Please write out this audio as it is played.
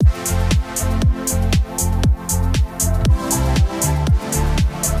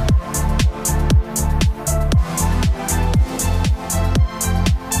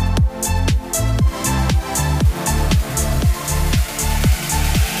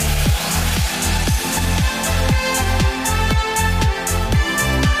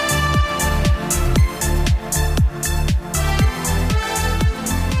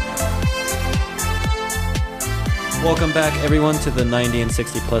Welcome back, everyone, to the 90 and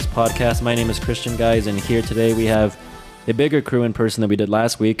 60 Plus podcast. My name is Christian, guys, and here today we have a bigger crew in person than we did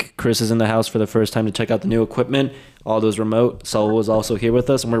last week. Chris is in the house for the first time to check out the new equipment. Aldo's remote. Saul was also here with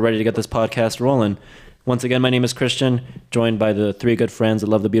us, and we're ready to get this podcast rolling. Once again, my name is Christian, joined by the three good friends that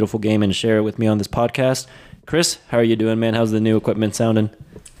love the beautiful game and share it with me on this podcast. Chris, how are you doing, man? How's the new equipment sounding?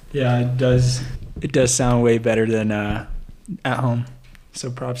 Yeah, it does. It does sound way better than at home. So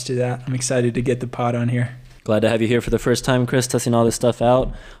props to that. I'm excited to get the pod on here. Glad to have you here for the first time, Chris, testing all this stuff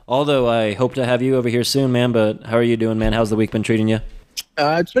out. Although I hope to have you over here soon, man. But how are you doing, man? How's the week been treating you?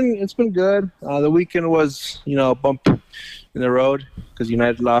 It's been good. The weekend was, a bump in the road because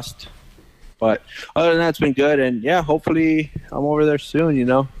United lost. But other than that, it's been good. And yeah, hopefully I'm over there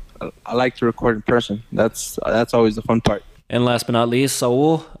soon. I like to record in person. That's always the fun part. And last but not least,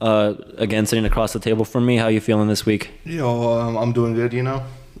 Saul, again sitting across the table from me. How you feeling this week? I'm doing good.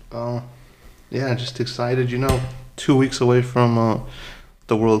 Yeah, just excited. 2 weeks away from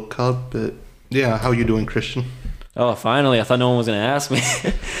the World Cup. But yeah, how you doing, Christian? Oh, finally! I thought no one was gonna ask me.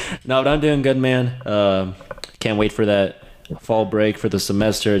 No, but I'm doing good, man. Can't wait for that fall break for the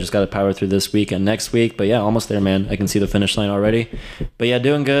semester. Just got to power through this week and next week. But yeah, almost there, man. I can see the finish line already. But yeah,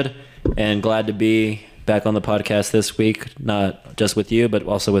 doing good and glad to be back on the podcast this week. Not just with you, but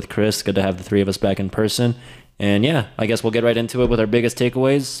also with Chris. Good to have the three of us back in person. And yeah, I guess we'll get right into it with our biggest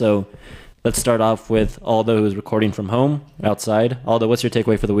takeaways. So let's start off with Aldo, who's recording from home, outside. Aldo, what's your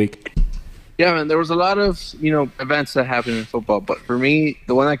takeaway for the week? Yeah, man, there was a lot of, events that happened in football. But for me,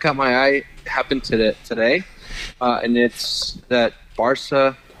 the one that caught my eye happened today. And it's that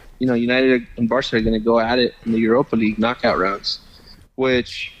Barca, United and Barca are going to go at it in the Europa League knockout rounds.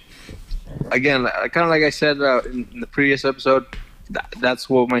 Which, again, kind of like I said in the previous episode, that's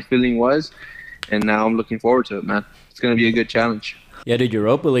what my feeling was. And now I'm looking forward to it, man. It's going to be a good challenge. Yeah, dude,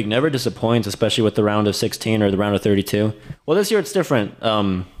 Europa League never disappoints, especially with the round of 16 or the round of 32. Well, this year it's different.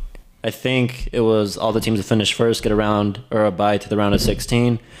 I think it was all the teams that finished first get a round or a bye to the round of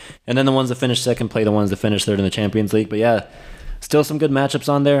 16. And then the ones that finish second play the ones that finish third in the Champions League. But yeah, still some good matchups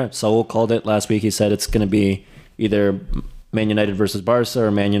on there. Saul called it last week. He said it's going to be either Man United versus Barca or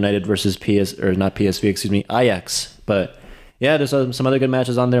Man United versus Ajax. But yeah, there's some other good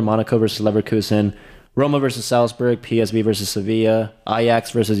matches on there. Monaco versus Leverkusen, Roma versus Salzburg, PSV versus Sevilla,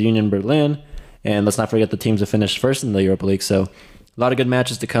 Ajax versus Union Berlin. And let's not forget the teams that finished first in the Europa League. So a lot of good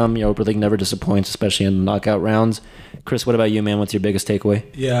matches to come. Europa League never disappoints, especially in the knockout rounds. Chris, what about you, man? What's your biggest takeaway?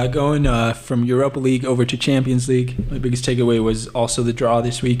 Yeah, going from Europa League over to Champions League, my biggest takeaway was also the draw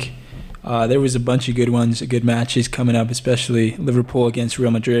this week. There was a bunch of good ones, good matches coming up, especially Liverpool against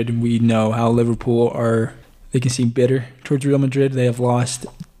Real Madrid. We know how Liverpool they can seem bitter towards Real Madrid. They have lost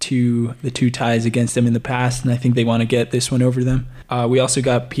to the two ties against them in the past, and I think they want to get this one over them. We also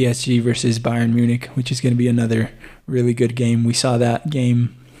got PSG versus Bayern Munich, which is going to be another really good game. We saw that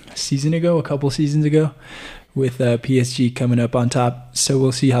game a couple seasons ago, with PSG coming up on top. So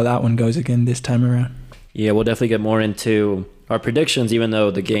we'll see how that one goes again this time around. Yeah, we'll definitely get more into our predictions, even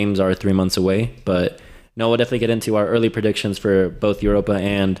though the games are 3 months away. But no, we'll definitely get into our early predictions for both Europa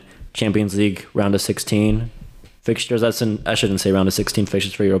and Champions League round of 16 fixtures. I shouldn't say round of 16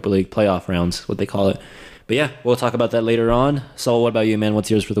 fixtures for Europa League, playoff rounds, what they call it. But yeah, we'll talk about that later on. Saul, what about you, man?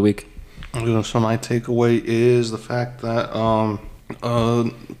 What's yours for the week? So my takeaway is the fact that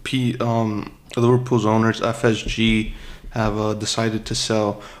Liverpool's owners, FSG, have decided to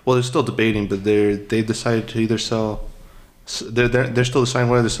sell. Well, they're still debating, but they decided to either sell. They're still deciding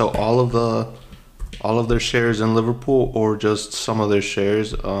whether to sell all of their shares in Liverpool or just some of their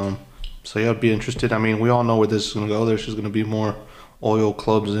shares. So yeah, I'd be interested. I mean, we all know where this is going to go. There's just going to be more oil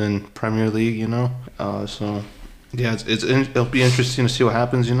clubs in Premier League, So yeah, it'll be interesting to see what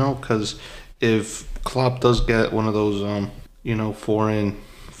happens, because if Klopp does get one of those, foreign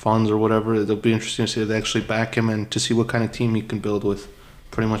funds or whatever, it'll be interesting to see if they actually back him and to see what kind of team he can build with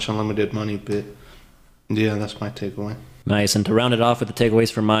pretty much unlimited money. But yeah, that's my takeaway. Nice. And to round it off with the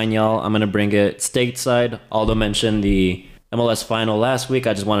takeaways for mine, y'all, I'm going to bring it stateside. Aldo mentioned the MLS final last week.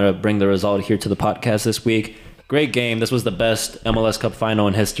 I just wanted to bring the result here to the podcast this week. Great game. This was the best MLS Cup final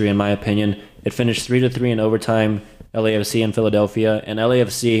in history, in my opinion. It finished 3-3 in overtime, LAFC and Philadelphia. And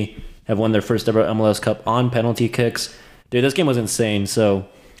LAFC have won their first ever MLS Cup on penalty kicks. Dude, this game was insane. So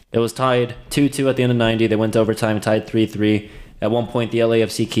it was tied 2-2 at the end of 90. They went to overtime, tied 3-3. At one point, the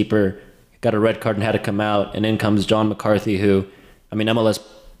LAFC keeper got a red card and had to come out. And in comes John McCarthy, who, MLS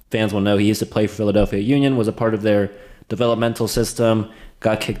fans will know, he used to play for Philadelphia Union, was a part of their developmental system,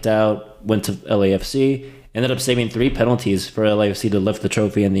 got kicked out, went to LAFC, ended up saving 3 penalties for LAFC to lift the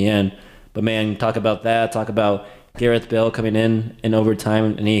trophy in the end. But man, talk about that. Talk about Gareth Bale coming in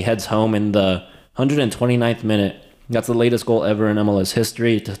overtime, and he heads home in the 129th minute That's the latest goal ever in MLS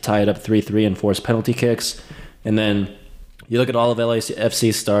history to tie it up 3-3 and force penalty kicks. And then you look at all of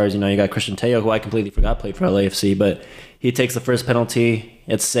LAFC stars, you got Christian Teo, who I completely forgot played for LAFC, but he takes the first penalty.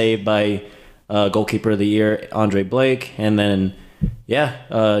 It's saved by goalkeeper of the year, Andre Blake. And then,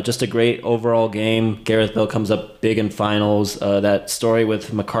 just a great overall game. Gareth Bale comes up big in finals. That story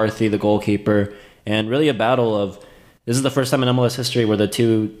with McCarthy, the goalkeeper, and really a battle of, this is the first time in MLS history where the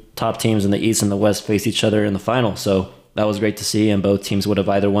two top teams in the East and the West face each other in the final. So that was great to see, and both teams would have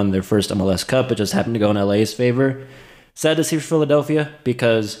either won their first MLS Cup. It just happened to go in LA's favor. Sad to see for Philadelphia,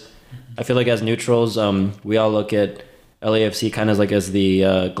 because I feel like as neutrals, we all look at LAFC kind of like as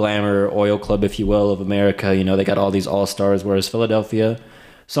the glamour oil club, if you will, of America. They got all these all-stars, whereas Philadelphia,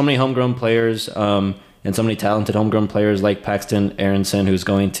 so many homegrown players, and so many talented homegrown players like Paxton Aronson, who's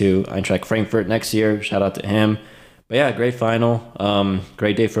going to Eintracht Frankfurt next year. Shout out to him. But yeah, great final.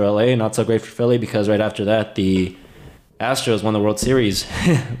 Great day for LA, not so great for Philly, because right after that, the Astros won the World Series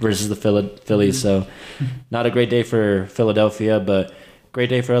versus the Phillies. So not a great day for Philadelphia, but great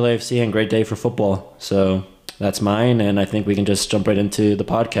day for LAFC and great day for football. So that's mine, and I think we can just jump right into the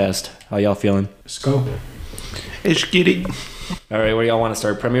podcast. How y'all feeling? Let's go. Let's get it. All right, where y'all want to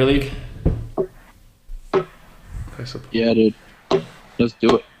start? Premier League? Yeah, dude. Let's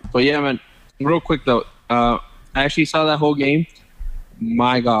do it. But yeah, man, real quick though, I actually saw that whole game.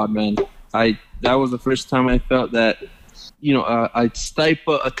 My God, man. That was the first time I felt that, a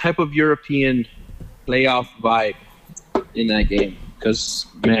type of European playoff vibe in that game. Because,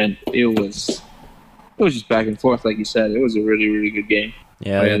 man, it was just back and forth, like you said. It was a really, really good game.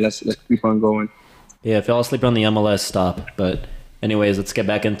 Yeah. Let's keep on going. Yeah, if y'all sleep on the MLS, stop. But anyways, let's get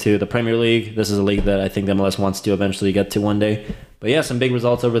back into the Premier League. This is a league that I think the MLS wants to eventually get to one day. But yeah, some big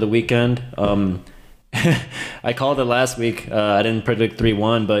results over the weekend. I called it last week. I didn't predict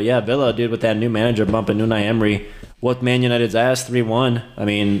 3-1, but yeah, Villa, dude, with that new manager bumping Unai Emery, whooped Man United's ass 3-1. I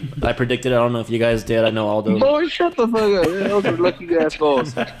mean, I predicted it. I don't know if you guys did. I know all those. Boy, shut the fuck up. Those are lucky ass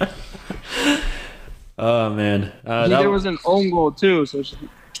goals. Oh, man. There was an own goal, too, so it's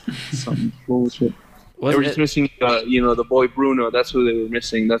some bullshit. They were just missing, the boy Bruno. That's who they were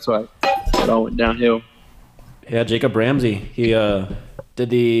missing. That's why it all went downhill. Yeah, Jacob Ramsey. He did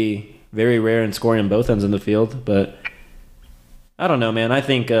the very rare in scoring on both ends of the field, but I don't know, man. I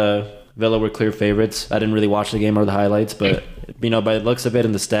think Villa were clear favorites. I didn't really watch the game or the highlights, but by the looks of it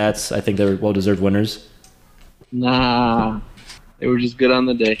and the stats, I think they were well-deserved winners. Nah, they were just good on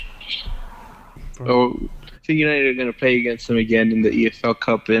the day. Oh, I think United are going to play against them again in the EFL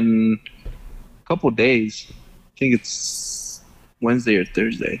Cup in a couple days. I think it's Wednesday or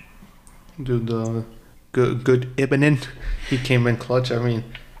Thursday. Dude, good Ibanin, he came in clutch. I mean,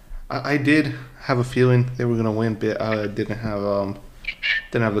 I did have a feeling they were gonna win, but I didn't have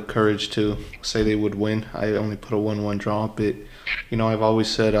the courage to say they would win. I only put a 1-1 draw, but I've always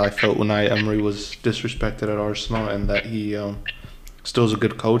said I felt Unai Emery was disrespected at Arsenal, and that he still is a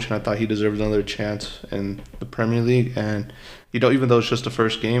good coach, and I thought he deserved another chance in the Premier League. And even though it's just the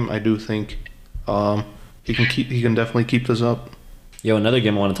first game, I do think he can definitely keep this up. Yo, another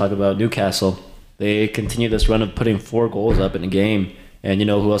game I want to talk about, Newcastle. They continue this run of putting 4 goals up in a game. And you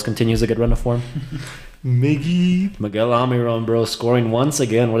know who else continues a good run of form? Miguel Almiron, bro, scoring once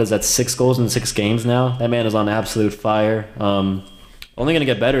again. What is that, 6 goals in 6 games now? That man is on absolute fire. Only going to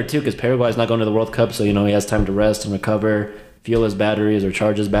get better, too, because Paraguay's not going to the World Cup, so, he has time to rest and recover, fuel his batteries, or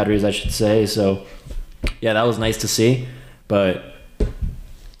charge his batteries, I should say. So, yeah, that was nice to see. But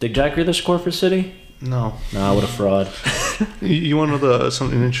did Jack Grealish score for City? No. Nah, what a fraud. You want to know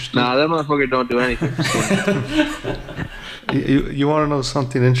something interesting? Nah, that motherfucker don't do anything. You want to know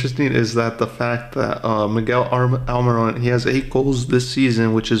something interesting? Is that the fact that Miguel Almiron, he has 8 goals this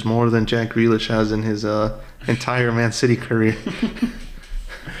season, which is more than Jack Grealish has in his entire Man City career.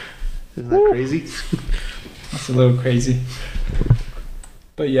 Isn't that crazy? That's a little crazy.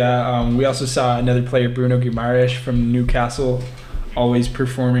 But yeah, we also saw another player, Bruno Guimaraes from Newcastle, always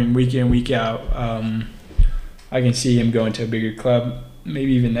performing week in, week out. I can see him going to a bigger club,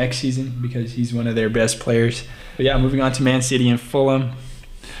 maybe even next season, because he's one of their best players. But yeah, moving on to Man City and Fulham.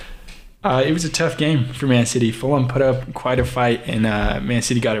 It was a tough game for Man City. Fulham put up quite a fight, and Man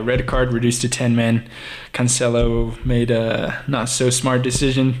City got a red card, reduced to 10 men. Cancelo made a not so smart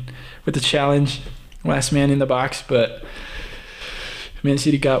decision with the challenge, last man in the box, but Man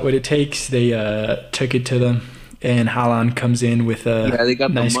City got what it takes. They took it to them, and Haaland comes in with a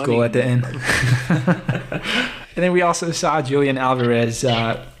nice goal at the end. And then we also saw Julian Alvarez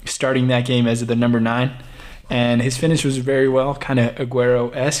starting that game as the number 9, and his finish was very well, kind of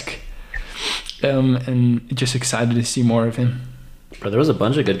Aguero-esque, and just excited to see more of him. Bro, there was a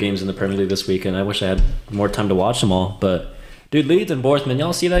bunch of good games in the Premier League this weekend. I wish I had more time to watch them all. But, dude, Leeds and Bournemouth,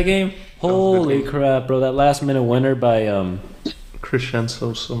 y'all see that game? Holy crap, bro. That last-minute winner by...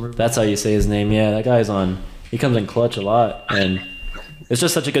 Crescenzo Summer. That's how you say his name. Yeah, that guy's on... He comes in clutch a lot. And it's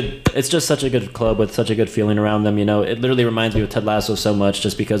just such a good club with such a good feeling around them. You know, it literally reminds me of Ted Lasso so much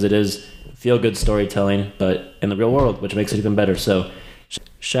just because it is feel-good storytelling, but in the real world, which makes it even better. So,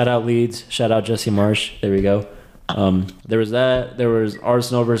 shout out Leeds. Shout out Jesse Marsh. There we go. There was that. There was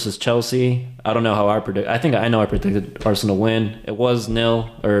Arsenal versus Chelsea. I don't know how I predicted Arsenal win. It was narrow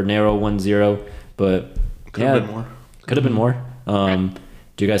 1-0, but Could have been more. Could have been more.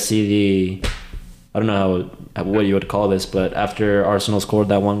 Do you guys see I don't know what you would call this, but after Arsenal scored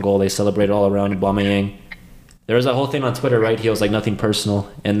that one goal, they celebrated all around Aubameyang. There was that whole thing on Twitter, right? He was like, nothing personal.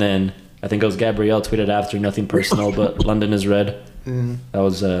 And then I think it was Gabrielle tweeted after, nothing personal, but London is red. Mm. That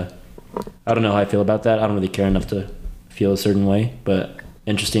was, I don't know how I feel about that. I don't really care enough to feel a certain way, but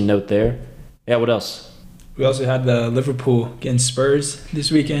interesting note there. Yeah, what else? We also had the Liverpool against Spurs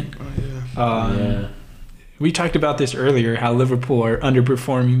this weekend. Oh, yeah. Yeah. We talked about this earlier, how Liverpool are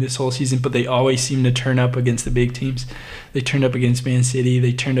underperforming this whole season, but they always seem to turn up against the big teams. They turned up against Man City.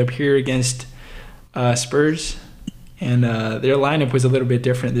 They turned up here against Spurs. And their lineup was a little bit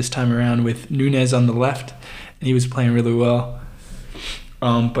different this time around with Nunez on the left, and he was playing really well.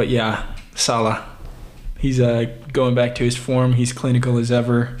 But yeah, Salah, he's going back to his form. He's clinical as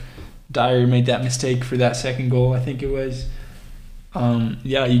ever. Dyer made that mistake for that second goal, I think it was.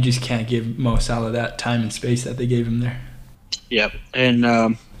 Yeah, you just can't give Mo Salah that time and space that they gave him there. Yep.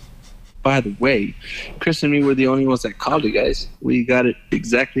 And by the way, Chris and me were the only ones that called you guys. We got it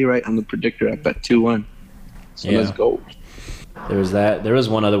exactly right on the predictor at bet 2-1. So Yeah. let's go. There was that. There was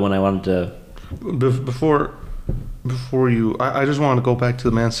one other one I wanted to... Before you, I just want to go back to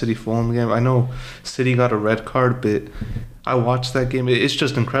the Man City Fulham game. I know City got a red card, but I watched that game. It's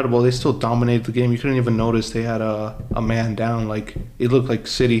just incredible. They still dominated the game. You couldn't even notice they had a man down. Like, it looked like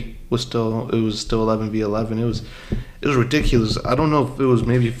City was still 11v11. It was ridiculous. I don't know if it was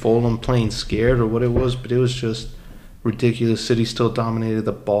maybe Fulham playing scared or what it was, but it was just ridiculous. City still dominated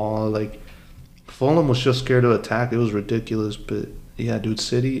the ball. Like, Fulham was just scared to attack. It was ridiculous. But yeah, dude,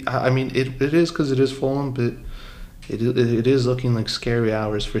 City. I mean, it is because it is Fulham, but it is looking like scary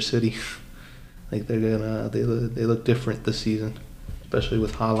hours for City. Like they look different this season, especially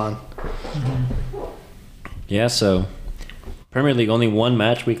with Haaland. Yeah, so Premier League only one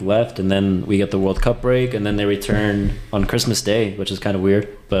match week left, and then we get the World Cup break, and then they return on Christmas Day, which is kind of weird.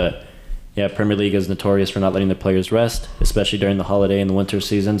 But yeah, Premier League is notorious for not letting their players rest, especially during the holiday and the winter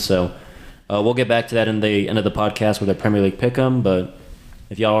season. So we'll get back to that in the end of the podcast with our Premier League pick'em. But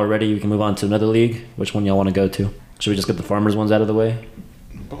if y'all are ready, we can move on to another league. Which one y'all want to go to? Should we just get the Farmers ones out of the way?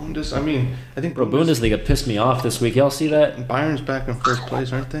 I think Bundesliga pissed me off this week. Y'all see that? Bayern's back in first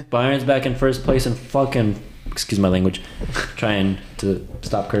place, aren't they? Bayern's back in first place and fucking... Excuse my language. Trying to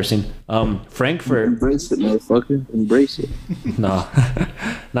stop cursing. Frankfurt... Embrace it, motherfucker. Embrace it. No,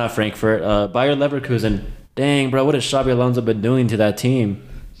 not Frankfurt. Bayer Leverkusen. Dang, bro, what has Xabi Alonso been doing to that team?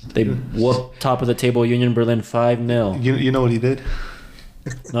 They whooped top of the table Union Berlin 5-0. You know what he did?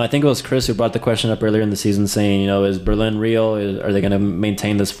 No, I think it was Chris who brought the question up earlier in the season saying, is Berlin real? Are they going to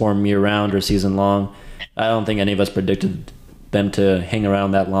maintain this form year-round or season-long? I don't think any of us predicted them to hang around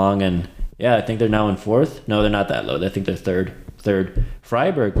that long. And, yeah, I think they're now in fourth. No, they're not that low. I think they're third.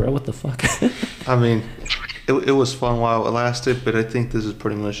 Freiburg, bro, what the fuck? I mean, it was fun while it lasted, but I think this is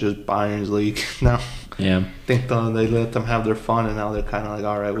pretty much just Bayern's league now. Yeah. I think they let them have their fun, and now they're kind of like,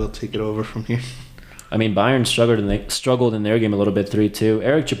 all right, we'll take it over from here. I mean, Bayern struggled in their game a little bit 3-2.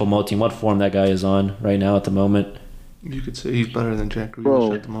 Eric Choupo-Moting, what form that guy is on right now at the moment? You could say he's better than Jack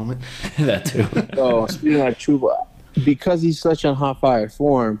Grealish at the moment. That too. Oh, speaking of Chuba, because he's such on hot fire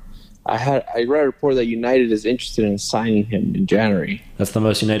form, I read a report that United is interested in signing him in January. That's the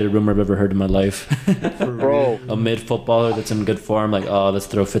most United rumor I've ever heard in my life. Bro, A mid-footballer that's in good form, like, let's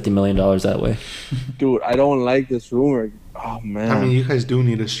throw $50 million that way. dude, I don't like this rumor. Oh, man. I mean, you guys do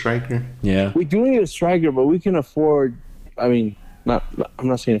need a striker. Yeah. We do need a striker, but we can afford. I mean, I'm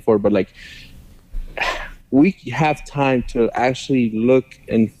not saying afford, but like we have time to actually look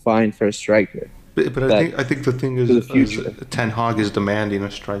and find for a striker. But I think the thing is, for the future. Ten Hag is demanding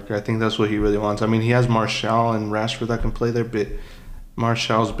a striker. I think that's what he really wants. I mean, he has Martial and Rashford that can play there, but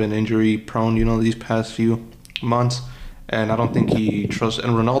Martial's been injury prone, these past few months, and I don't think he trusts.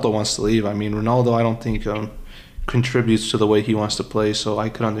 And Ronaldo wants to leave. I mean, Ronaldo, I don't think contributes to the way he wants to play, so I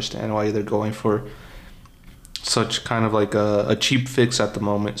could understand why they're going for such kind of like a cheap fix at the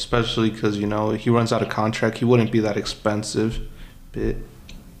moment, especially because he runs out of contract. He wouldn't be that expensive, but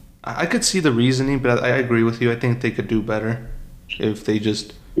I could see the reasoning, but I agree with you. I think they could do better. if they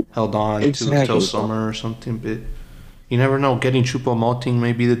just held on Exactly. till summer or something. But you never know. Getting Choupo-Moting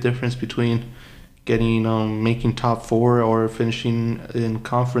may be the difference between getting making top 4 or finishing in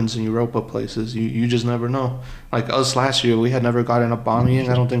conference and Europa places. You just never know. Like us last year, we had never gotten Aubameyang.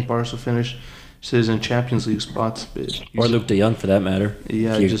 I don't think Barca finished in Champions League spots. But Or Luke De Jong, for that matter.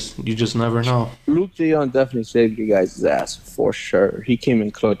 yeah, You- you just never know. Luke De Jong definitely saved you guys' ass for sure. He came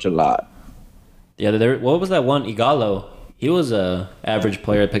in clutch a lot. Yeah, what was that one? Igalo. He was a average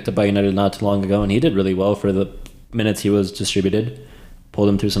player picked up by United not too long ago, and he did really well for the minutes he was distributed. Pulled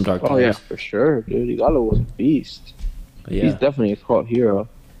him through some dark times. Oh yeah, for sure, dude. Igalo was a beast. But yeah. He's definitely a cult hero.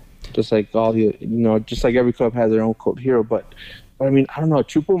 Just like just like every club has their own cult hero. But I mean, I don't know.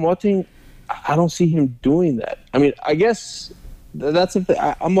 Choupo-Moting, I don't see him doing that. I mean, I guess that's if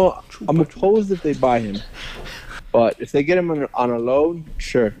I'm opposed if they buy him. But if they get him on a loan,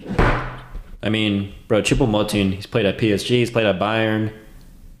 sure. I mean, bro, Choupo-Moting, he's played at PSG, he's played at Bayern.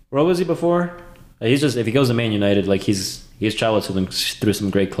 Where was he before? He's just, if he goes to Man United, like he's traveled through some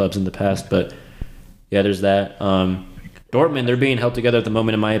great clubs in the past. But yeah, there's that. Dortmund, they're being held together at the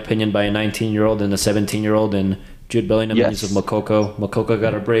moment, in my opinion, by a 19-year-old and a 17-year-old, and Jude Bellingham Yes. with Moukoko. Moukoko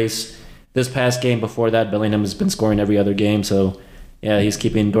got a brace. This past game before that, Bellingham has been scoring every other game, so yeah, he's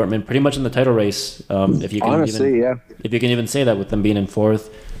keeping Dortmund pretty much in the title race. If you can Honestly, yeah. if you can even say that with them being in fourth.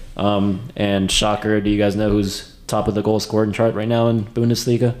 And shocker, do you guys know who's top of the goal scoring chart right now in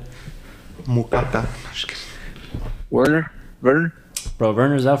Bundesliga? Mukata. Werner? Bro,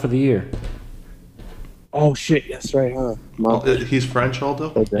 Werner's out for the year. Oh shit, that's right, huh? He's French,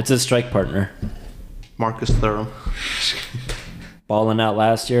 Aldo. It's his strike partner. Marcus Thuram. Balling out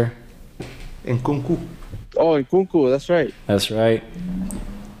last year. And Kunku. Oh, and Kunku, that's right. That's right.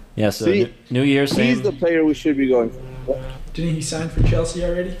 Yeah, so See, New Year, He's same. the player we should be going for. Didn't he sign for Chelsea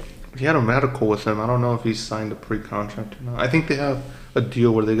already? He had a medical with him. I don't know if he signed a pre-contract or not. I think they have a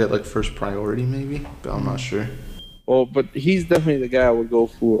deal where they get like first priority, maybe, but I'm not sure. Well, but he's definitely the guy I would go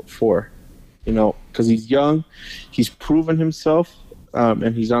for. Because he's young, he's proven himself,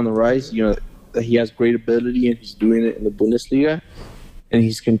 and he's on the rise. That he has great ability, and he's doing it in the Bundesliga, and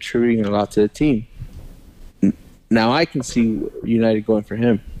he's contributing a lot to the team. Now I can see United going for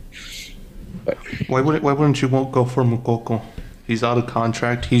him. But Why wouldn't you go for Mukoko? He's out of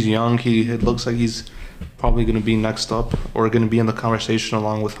contract. He's young. It looks like he's probably going to be next up or going to be in the conversation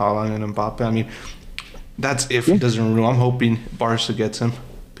along with Haaland and Mbappe. I mean, that's if he doesn't ruin. I'm hoping Barca gets him,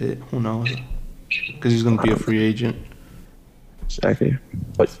 but who knows? Because he's going to be a free agent. exactly.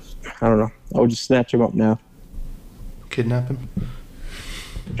 But I don't know. I would just snatch him up now. Kidnap him.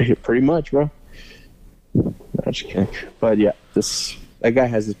 Pretty much, bro. No, I'm just kidding. But yeah, that guy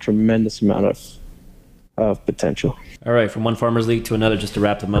has a tremendous amount of potential. All right, from one Farmers League to another, just to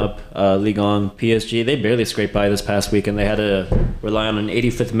wrap them up. Ligue 1, PSG, they barely scraped by this past week, and they had to rely on an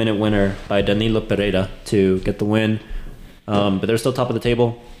 85th minute winner by Danilo Pereira to get the win. But they're still top of the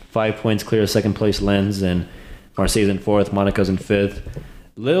table. 5 points clear of second place Lens, and Marseille's in fourth, Monaco's in fifth.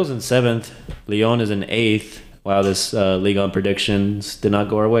 Lille's in seventh, Lyon is in eighth. Wow, this Ligue 1 predictions did not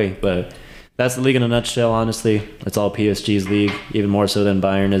go our way, but that's the league in a nutshell, honestly. It's all PSG's league, even more so than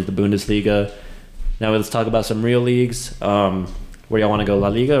Bayern is the Bundesliga. Now let's talk about some real leagues. Where y'all want to go, La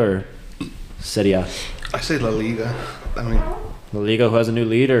Liga or Serie A? I say La Liga. I mean, La Liga, who has a new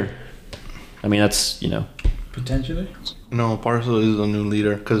leader? I mean, that's, Potentially. no, Barca is the new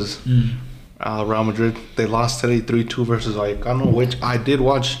leader because Real Madrid, they lost today 3-2 versus Vallecano, which I did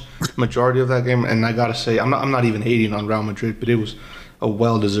watch majority of that game, and I gotta say, I'm not even hating on Real Madrid, but it was a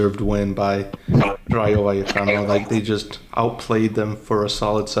well-deserved win by Rayo Vallecano. Like, they just outplayed them for a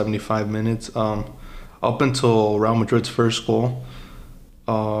solid 75 minutes. Up until Real Madrid's first goal,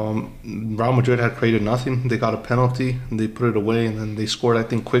 Real Madrid had created nothing. They got a penalty, and they put it away, and then they scored, I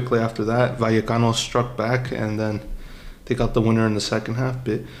think, quickly after that. Vallecano struck back, and then they got the winner in the second half.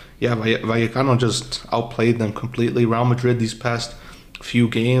 But yeah, Vallecano just outplayed them completely. Real Madrid, these past few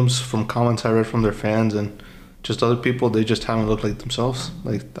games, from comments I read from their fans and just other people, they just haven't looked like themselves.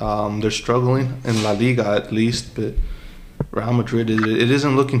 Like, they're struggling in La Liga at least, but Real Madrid, it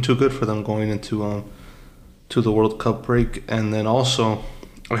isn't looking too good for them going into to the World Cup break. And then also,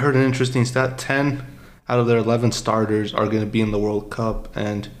 I heard an interesting stat: 10 out of their 11 starters are going to be in the World Cup.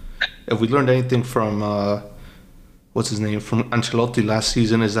 And if we learned anything from from Ancelotti last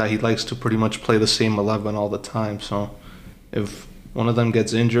season, is that he likes to pretty much play the same 11 all the time. So if one of them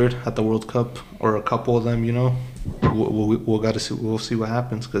gets injured at the World Cup, or a couple of them, we'll see what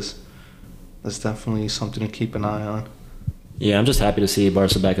happens, because that's definitely something to keep an eye on. Yeah, I'm just happy to see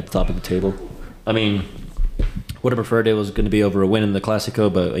Barca back at the top of the table. I mean, would have preferred it was going to be over a win in the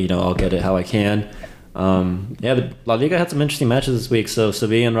Clasico, but, I'll get it how I can. Yeah, the La Liga had some interesting matches this week. So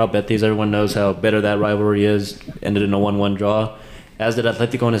Sevilla and Real Betis, everyone knows how bitter that rivalry is. Ended in a 1-1 draw, as did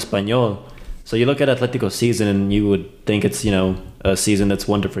Atletico and Espanyol. So you look at Atletico's season and you would think it's, a season that's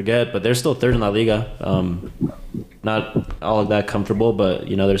one to forget, but they're still third in La Liga. Not all of that comfortable, but,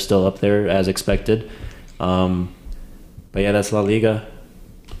 they're still up there as expected. But yeah, that's La Liga.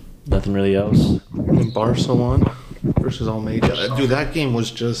 Nothing really else. And Barca won versus Almeida. Dude, that game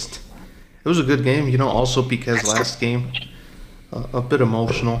was just... It was a good game, also because last game, a bit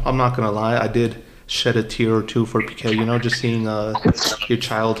emotional. I'm not going to lie. I did shed a tear or two for Piqué, just seeing your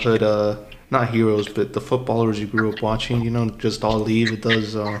childhood, not heroes, but the footballers you grew up watching, just all leave. It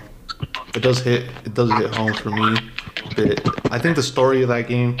does hit home for me. But I think the story of that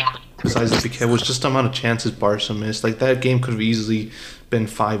game, besides the Piqué, was just the amount of chances Barca missed. Like, that game could have easily been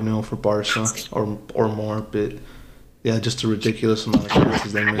 5-0 for Barca or more, but... Yeah, just a ridiculous amount of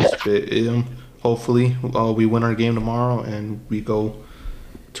chances they missed. But hopefully, we win our game tomorrow and we go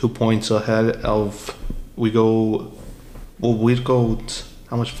 2 points ahead of. We'd go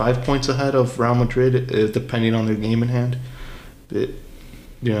how much? 5 points ahead of Real Madrid, depending on their game in hand. But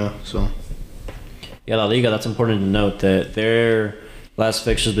yeah, so. Yeah, La Liga. That's important to note that their last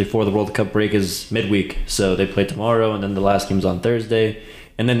fixtures before the World Cup break is midweek, so they play tomorrow, and then the last game's on Thursday,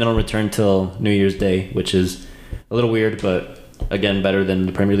 and then they don't return till New Year's Day, which is a little weird, but again, better than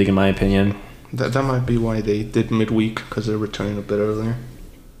the Premier League in my opinion. That might be why they did midweek, because they're returning a bit earlier.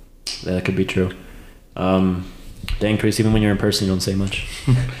 That could be true. Dang, Chris, even when you're in person, you don't say much.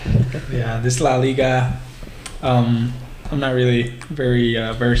 Yeah, this La Liga, I'm not really very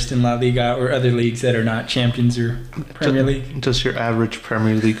versed in La Liga or other leagues that are not Champions or Premier League. Just your average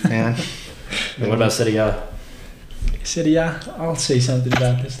Premier League fan. What about Serie A? Serie A, I'll say something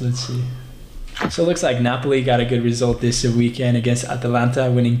about this. Let's see. So it looks like Napoli got a good result this weekend against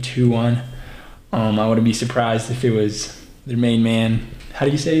Atalanta, winning 2-1. I wouldn't be surprised if it was their main man. How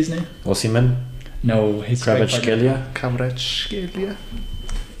do you say his name? Osimhen? No, his Kvaratskhelia.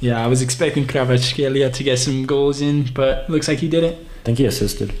 Yeah, I was expecting Kvaratskhelia to get some goals in, but looks like he didn't. I think he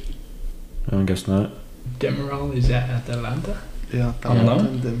assisted. I guess not. Demiral is at Atalanta? Yeah, On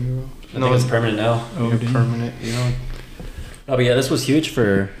loan? I think it's permanent now. Oh, permanent, Oh, but yeah, this was huge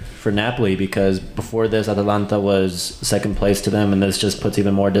for Napoli because before this, Atalanta was second place to them, and this just puts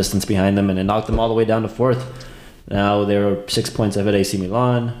even more distance behind them, and it knocked them all the way down to fourth. Now they're 6 points ahead of AC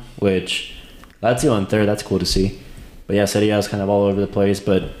Milan, which Lazio in third. That's cool to see. But yeah, Serie A is kind of all over the place,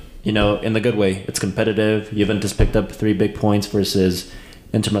 but in the good way. It's competitive. Juventus picked up 3 big points versus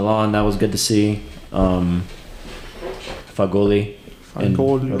Inter Milan. That was good to see. Fagoli and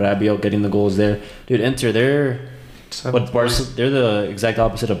Rabiot getting the goals there. Dude, Inter, they're the exact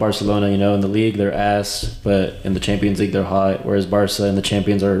opposite of Barcelona. In the league they're ass, but in the Champions League they're hot. Whereas Barca and the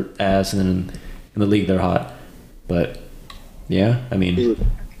Champions are ass, and then in the league they're hot. But yeah, I mean,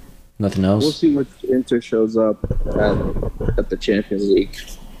 nothing else. We'll see what Inter shows up at the Champions League.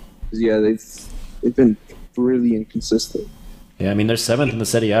 'Cause, yeah, they've been really inconsistent. Yeah, I mean they're 7th in the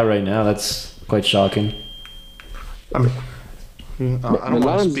Serie A right now. That's quite shocking. I mean, I don't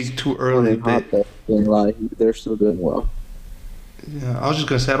want to speak too early, but they're still doing well. Yeah, I was just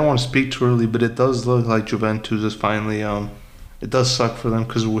gonna say I don't want to speak too early, but it does look like Juventus is finally. It does suck for them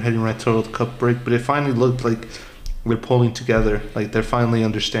because we're heading right to the World Cup break, but it finally looked like they're pulling together. Like they're finally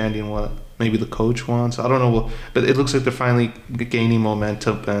understanding what maybe the coach wants. I don't know, but it looks like they're finally gaining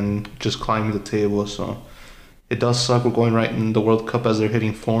momentum and just climbing the table. So it does suck. We're going right in the World Cup as they're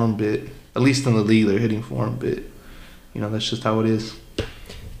hitting form, but at least in the league they're hitting form, but. That's just how it is.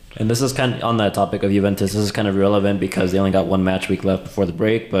 And this is kind of on that topic of Juventus. This is kind of relevant because they only got 1 match week left before the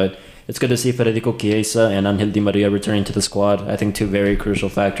break. But it's good to see Federico Chiesa and Angel Di Maria returning to the squad. I think 2 very crucial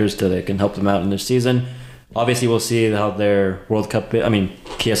factors that can help them out in their season. Obviously, we'll see how their World Cup. I mean,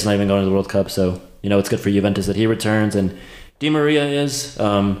 Chiesa's not even going to the World Cup, so it's good for Juventus that he returns and Di Maria is.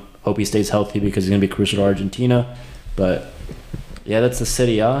 Hope he stays healthy because he's going to be crucial to Argentina. But. Yeah, that's the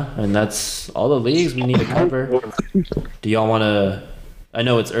Serie A, and that's all the leagues we need to cover. Do y'all want to... I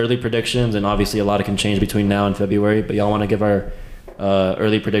know it's early predictions, and obviously a lot can change between now and February, but y'all want to give our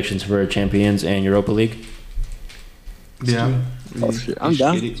early predictions for Champions and Europa League? Yeah. I'm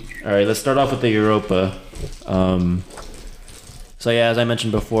down. All right, let's start off with the Europa. So yeah, as I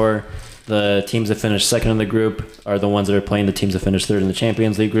mentioned before, the teams that finished second in the group are the ones that are playing the teams that finished third in the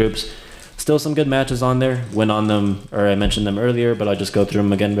Champions League groups. Still some good matches on there. Went on them, or I mentioned them earlier, but I'll just go through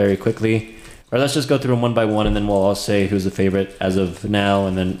them again very quickly. Or let's just go through them one by one, and then we'll all say who's the favorite as of now,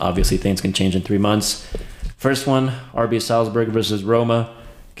 and then obviously things can change in 3 months. First one, RB Salzburg versus Roma.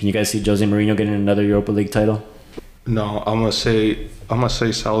 Can you guys see Jose Mourinho getting another Europa League title? No, I'm gonna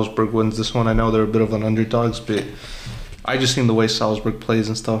say Salzburg wins this one. I know they're a bit of an underdogs, but I just seen the way Salzburg plays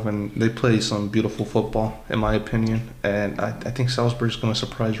and stuff, and they play some beautiful football, in my opinion. And I think Salzburg's gonna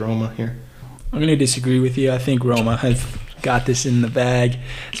surprise Roma here. I'm going to disagree with you. I think Roma have got this in the bag,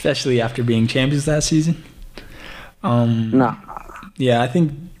 especially after being champions last season. Nah. Yeah, I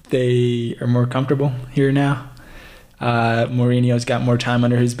think they are more comfortable here now. Mourinho's got more time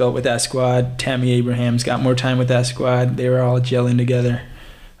under his belt with that squad. Tammy Abraham's got more time with that squad. They were all gelling together.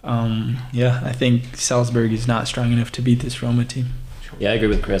 Yeah, I think Salzburg is not strong enough to beat this Roma team. Yeah, I agree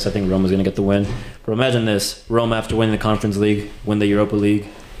with Chris. I think Roma's going to get the win. But imagine this. Roma, after winning the Conference League, win the Europa League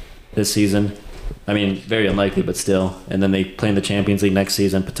this season. I mean, very unlikely, but still. And then they play in the Champions League next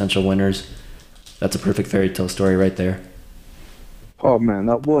season, potential winners. That's a perfect fairy tale story right there. Oh man,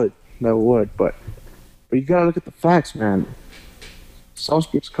 that would. But you gotta look at the facts, man.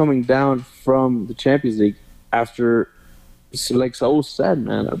 Salzburg's coming down from the Champions League after, like Saul said,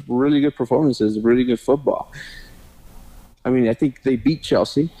 man, really good performances, really good football. I mean, I think they beat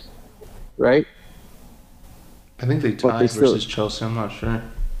Chelsea, right? I think they But they tied still- versus Chelsea. I'm not sure.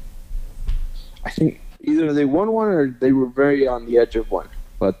 I think either they won one or they were very on the edge of one,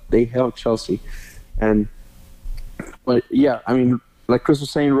 but they held Chelsea. But yeah, I mean, like Chris was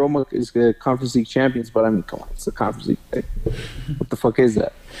saying, Roma is the Conference League champions, but I mean, come on, it's the Conference League. What the fuck is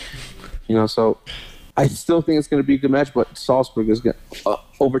that? You know, so I still think it's going to be a good match, but Salzburg is going to,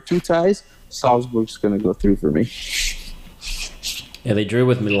 over two ties, Salzburg's going to go through for me. Yeah, they drew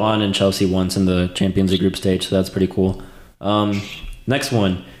with Milan and Chelsea once in the Champions League group stage, so that's pretty cool. Next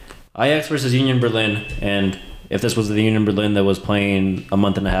one, Ajax versus Union Berlin. And if this was the Union Berlin that was playing a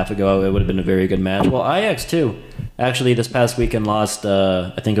month and a half ago, it would have been a very good match. Well, Ajax too. Actually, this past weekend lost,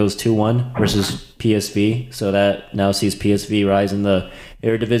 I think it was 2-1 versus PSV. So that now sees PSV rise in the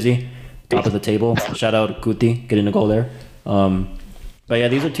Eredivisie, top of the table. Shout out Guti getting a goal there. But yeah,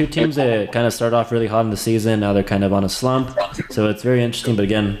 these are two teams that kind of start off really hot in the season. Now they're kind of on a slump. So it's very interesting. But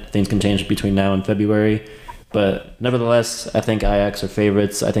again, things can change between now and February. But nevertheless, I think Ajax are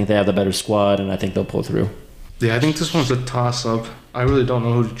favorites. I think they have the better squad, and I think they'll pull through. Yeah, I think this one's a toss-up. I really don't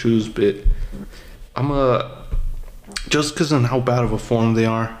know who to choose, but just because of how bad of a form they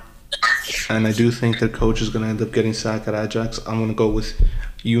are, and I do think their coach is going to end up getting sacked at Ajax, I'm going to go with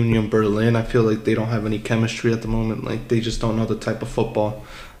Union Berlin. I feel like they don't have any chemistry at the moment. Like, they just don't know the type of football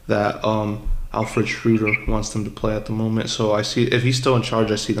that Alfred Schroeder wants them to play at the moment. So I see, if he's still in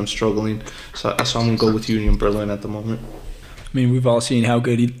charge, I see them struggling. So I'm going to go with Union Berlin at the moment. I mean, we've all seen how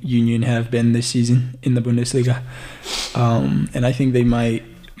good Union have been this season in the Bundesliga. And I think they might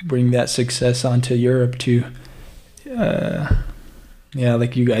bring that success onto Europe too. Yeah,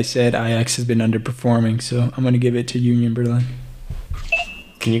 like you guys said, Ajax has been underperforming, so I'm going to give it to Union Berlin.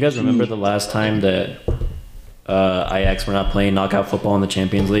 Can you guys remember the last time that Ajax were not playing knockout football in the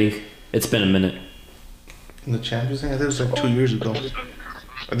Champions League? It's been a minute. In the Champions League, I think it was like 2 years ago.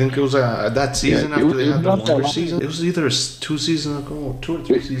 I think it was that season Yeah, after they it had was the not that wonder long. season. It was either 2 seasons ago, 2 or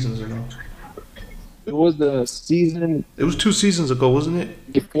 3 seasons ago. It was the season It was 2 seasons ago, wasn't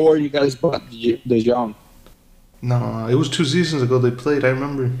it? before you guys bought De Jong. No, it was 2 seasons ago they played. I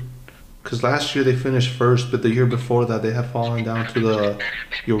remember. Because last year they finished first, but the year before that they had fallen down to the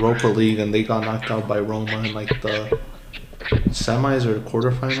Europa League and they got knocked out by Roma in like the semis or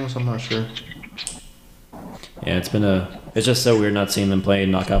quarterfinals. I'm not sure. Yeah, it's just so weird not seeing them play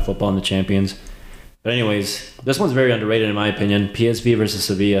knockout football in the Champions. But anyways, this one's very underrated in my opinion. PSV versus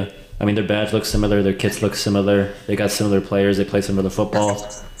Sevilla. I mean, their badge looks similar, their kits look similar, they got similar players, they play similar football.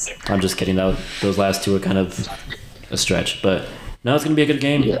 I'm just kidding. Those last two are kind of a stretch, but now it's gonna be a good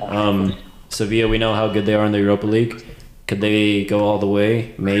game. Sevilla, we know how good they are in the Europa League. Could they go all the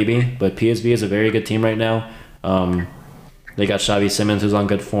way? Maybe, but PSV is a very good team right now. They got Xavi Simons, who's on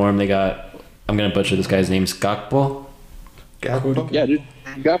good form. They got, I'm gonna butcher this guy's name, Gakpo. Gakpo? Yeah, dude.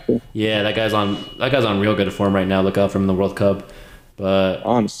 Gakpo. Yeah, that guy's on real good form right now. Look out for him in the World Cup. But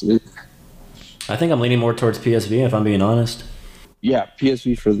Honestly. I think I'm leaning more towards PSV if I'm being honest. Yeah,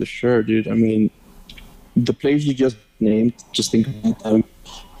 PSV for the sure, dude. I mean, the players you just named, just think about them.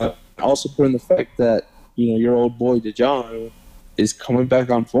 Also put in the fact that, you know, your old boy De Jong is coming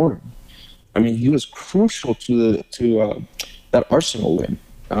back on form. I mean, he was crucial to that Arsenal win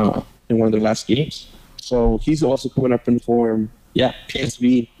in one of their last games. So he's also coming up in form. Yeah,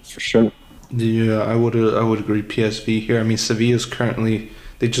 PSV for sure. Yeah, I would agree PSV here. I mean, Sevilla's currently,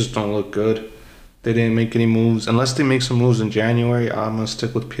 they just don't look good. They didn't make any moves. Unless they make some moves in January, I'm going to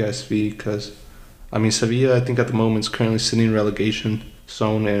stick with PSV because, I mean, Sevilla, I think at the moment is currently sitting in relegation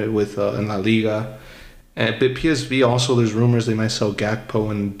zone with in La Liga. But PSV also, there's rumors they might sell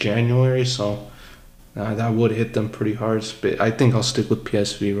Gakpo in January, so That would hit them pretty hard. But I think I'll stick with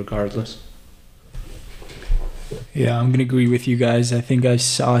PSV regardless. Yeah, I'm gonna agree with you guys. I think I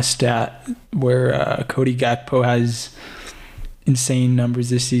saw a stat where Cody Gakpo has insane numbers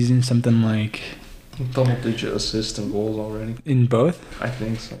this season, something like Double-digit assists and goals already. in both. I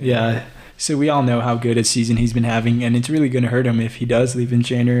think so. Yeah, so we all know how good a season he's been having, and it's really gonna hurt him if he does leave in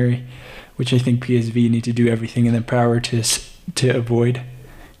January, which I think PSV need to do everything in their power to avoid.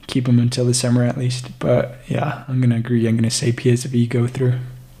 Keep him until the summer at least. But yeah, I'm gonna agree. I'm gonna say PSV go through.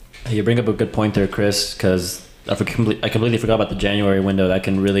 You bring up a good point there, Chris, because I completely forgot about the January window. That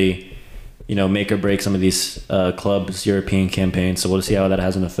can really, make or break some of these clubs' European campaigns. So we'll see how that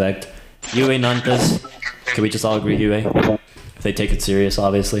has an effect. Juve Nantes, can we just all agree Juve? If they take it serious,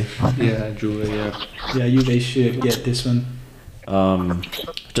 obviously. Yeah, Juve, yeah. Yeah, you they should get this one.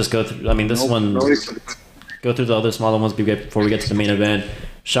 Just go through. I mean, this one. Go through the other smaller ones before we get to the main event.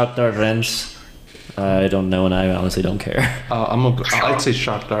 Shakhtar Rennes. I don't know, and I honestly don't care. I'd say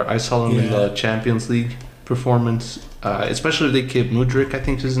Shakhtar. I saw him in the Champions League performance, especially the kid Mudryk, I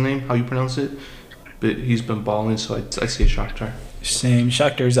think is his name, how you pronounce it. But he's been balling, so I say Shakhtar. Same.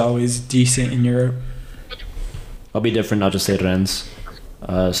 Shakhtar's always decent in Europe. I'll be different. I'll just say Rennes.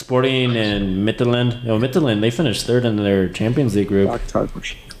 Sporting and Midtjylland. Midtjylland, they finished third in their Champions League group.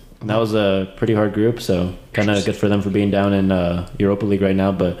 That was a pretty hard group, so kind of good for them for being down in Europa League right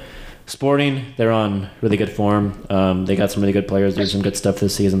now. But Sporting, they're on really good form. They got some really good players, doing some good stuff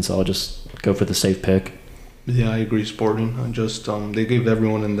this season, so I'll just go for the safe pick. Yeah, I agree. Sporting. They gave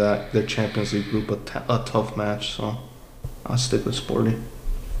everyone in their Champions League group a tough match, so I'll stick with Sporting.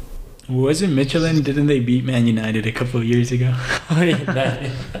 Wasn't Midtjylland? Didn't they beat Man United a couple of years ago? I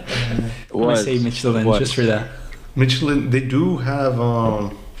say Midtjylland just for that. Midtjylland, they do have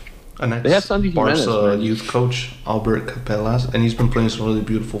an ex-Barca youth coach, Albert Capellas, and he's been playing some really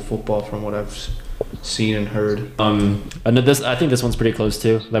beautiful football from what I've seen and heard. I think this one's pretty close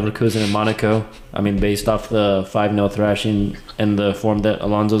too. Leverkusen and Monaco. I mean, based off the 5-0 thrashing and the form that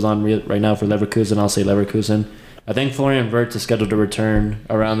Alonso's on right now for Leverkusen, I'll say Leverkusen. I think Florian Wirtz is scheduled to return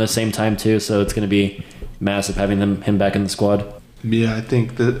around the same time too, so it's going to be massive having him back in the squad. Yeah, I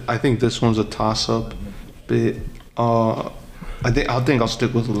think this one's a toss-up, but I think I'll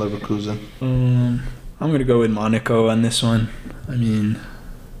stick with the Leverkusen. I'm gonna go with Monaco on this one. I mean,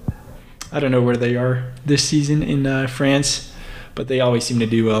 I don't know where they are this season in France, but they always seem to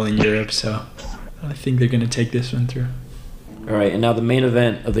do well in Europe, so I think they're gonna take this one through. All right, and now the main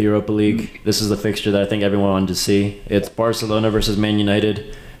event of the Europa League. This is the fixture that I think everyone wanted to see. It's Barcelona versus Man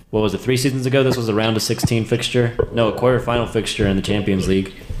United. What was it, 3 seasons ago? This was a round of 16 fixture. No, a quarterfinal fixture in the Champions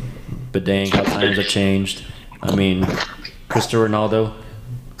League. But dang, how times have changed. I mean, Cristiano Ronaldo,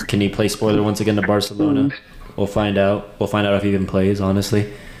 can he play spoiler once again to Barcelona? We'll find out. We'll find out if he even plays,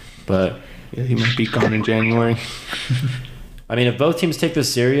 honestly. But yeah, he might be gone in January. I mean, if both teams take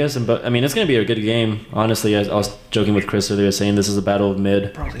this serious, it's going to be a good game. Honestly, I was joking with Chris earlier, saying this is a battle of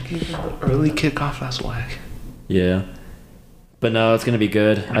mid. Bro, they gave him the early kickoff. That's whack. Yeah. But no, it's going to be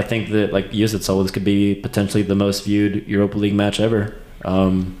good. I think that, like you said, this could be potentially the most viewed Europa League match ever.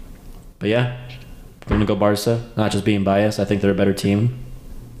 But yeah, I'm going to go Barca. Not just being biased. I think they're a better team.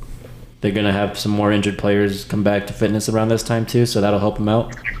 They're going to have some more injured players come back to fitness around this time too, so that'll help them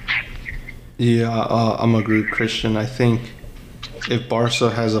out. Yeah, I'm agree with Christian. I think if Barca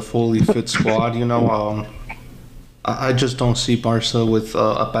has a fully fit squad, I just don't see Barca with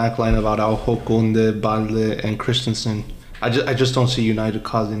a backline of Araujo, Kunde, Balde, and Christensen. I just don't see United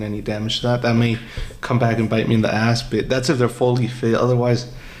causing any damage to that. That may come back and bite me in the ass, but that's if they're fully fit.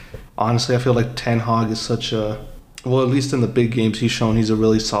 Otherwise, honestly, I feel like Ten Hag is such a... Well, at least in the big games, he's shown he's a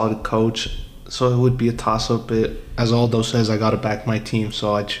really solid coach. So it would be a toss-up, but as Aldo says, I got to back my team,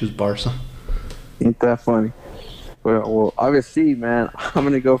 so I choose Barca. Ain't that funny? Well, obviously, man, I'm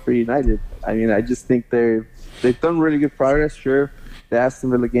going to go for United. I mean, I just think they've done really good progress. Sure, the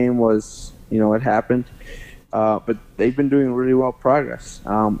Aston Villa game was, it happened. But they've been doing really well progress.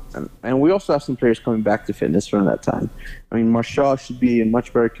 And we also have some players coming back to fitness around that time. I mean, Martial should be in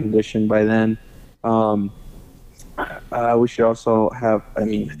much better condition by then. We should also have, I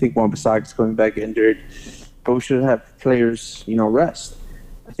think Wan-Bissaka is coming back injured. But we should have players, rest.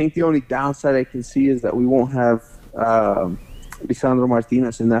 I think the only downside I can see is that we won't have Lisandro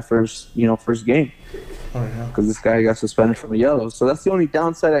Martinez in that first game. Oh, yeah. Because this guy got suspended from a yellow. So that's the only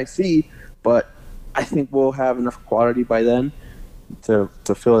downside I see. But I think we'll have enough quality by then to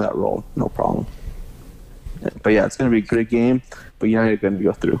fill that role. No problem. But yeah, it's going to be a great game. But United are going to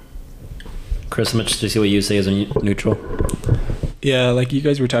go through. Chris, I'm interested to see what you say as a neutral. Yeah, like you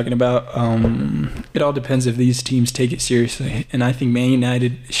guys were talking about, it all depends if these teams take it seriously. And I think Man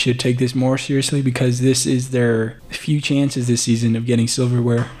United should take this more seriously because this is their few chances this season of getting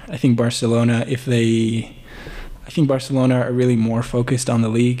silverware. I think Barcelona are really more focused on the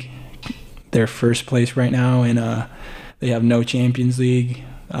league. They're first place right now, and they have no Champions League.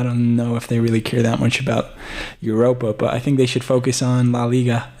 I don't know if they really care that much about Europa, but I think they should focus on La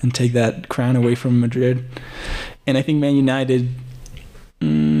Liga and take that crown away from Madrid. And I think Man United,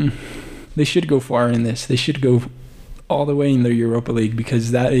 they should go far in this. They should go all the way in their Europa League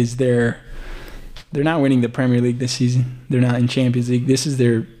because that is they're not winning the Premier League this season. They're not in Champions League. This is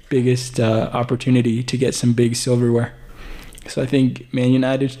their biggest opportunity to get some big silverware. So I think Man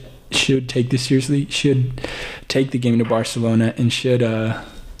United should take this seriously, should take the game to Barcelona, and should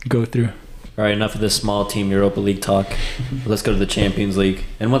go through. All right, enough of this small team Europa League talk. Let's go to the Champions League.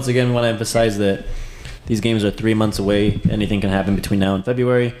 And once again, we want to emphasize that these games are 3 months away. Anything can happen between now and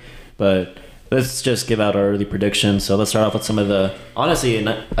February. But let's just give out our early predictions. So let's start off with some of the... Honestly, and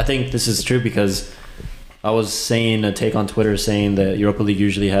I think this is true because I was saying a take on Twitter saying that Europa League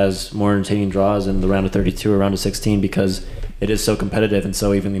usually has more entertaining draws in the round of 32 or round of 16 because it is so competitive and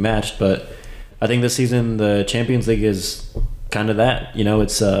so evenly matched. But I think this season the Champions League is kind of that. You know,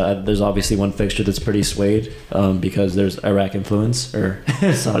 it's there's obviously one fixture that's pretty swayed because there's Iraq influence or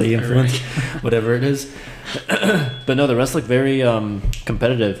Saudi influence, whatever it is. But no, the rest look very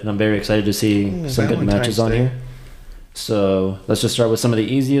competitive, and I'm very excited to see some good matches on here. So let's just start with some of the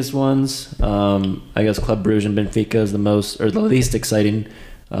easiest ones. I guess Club Brugge and Benfica is the least exciting.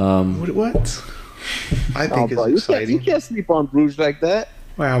 What? I think it's exciting. You can't sleep on Bruges like that.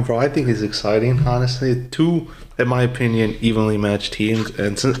 Wow, bro, I think it's exciting, honestly. Two, in my opinion, evenly matched teams.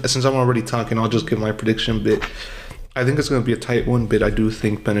 And since I'm already talking, I'll just give my prediction bit. I think it's going to be a tight one, but I do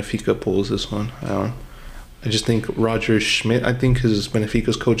think Benfica pulls this one. I just think Roger Schmidt, I think his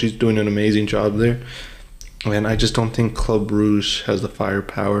Benfica's coach, he's doing an amazing job there. And I just don't think Club Brugge has the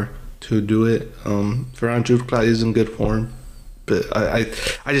firepower to do it. Ferran Jutgla is in good form. But I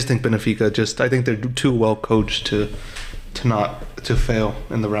just think Benfica, I think they're too well coached to fail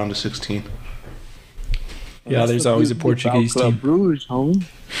in the round of 16. Yeah, there's always a Portuguese team. Club Brugge, homie.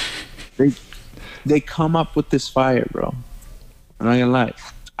 They come up with this fire, bro. I'm not gonna lie.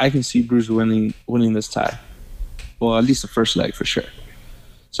 I can see Bruges winning this tie. Well, at least the first leg for sure.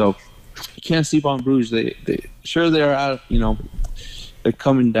 So you can't sleep on Bruges. They're out. You know, they're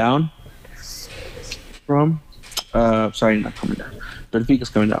coming down from. Sorry, not coming down. Benfica's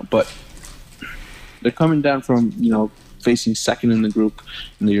coming down, but they're coming down from facing second in the group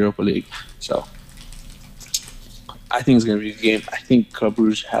in the Europa League. So I think it's going to be a game. I think Club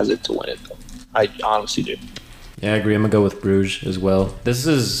Brugge has it to win it, though. I honestly do. Yeah, I agree. I'm going to go with Bruges as well. This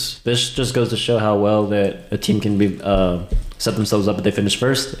just goes to show how well that a team can be set themselves up if they finish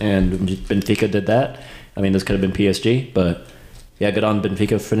first, and Benfica did that. I mean, this could have been PSG, but yeah, good on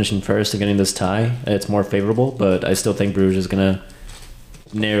Benfica finishing first and getting this tie. It's more favorable, but I still think Bruges is going to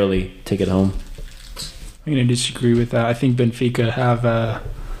narrowly take it home. I'm going to disagree with that. I think Benfica have,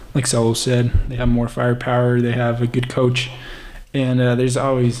 like Saul said, they have more firepower. They have a good coach. And there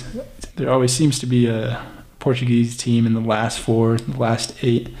always seems to be a Portuguese team in the last 4, the last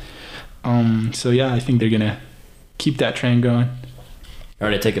 8. So, yeah, I think they're going to keep that trend going. All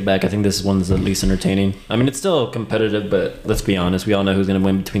right, I take it back. I think this one's the least entertaining. I mean, it's still competitive, but let's be honest. We all know who's going to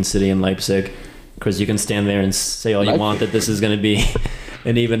win between City and Leipzig. Chris, you can stand there and say all you want that this is going to be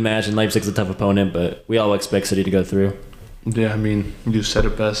an even match, and Leipzig's a tough opponent, but we all expect City to go through. Yeah, I mean, you said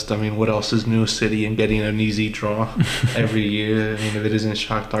it best. I mean, what else is new? City and getting an easy draw every year. I mean, if it isn't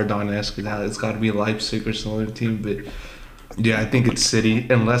Shakhtar Donetsk, it's got to be Leipzig or some other team. But yeah, I think it's City.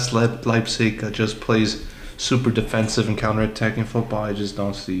 Unless Leipzig just plays super defensive and counter-attacking football, I just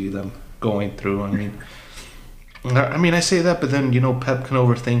don't see them going through. I mean, I say that, but then, Pep can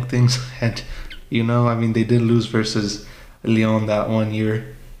overthink things. And, I mean, they did lose versus Lyon that one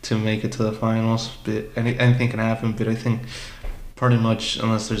year to make it to the finals. But anything can happen. But I think pretty much,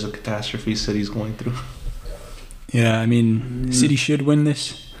 unless there's a catastrophe, City's going through. Yeah, I mean, City should win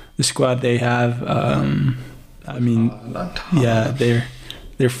this. The squad they have, yeah,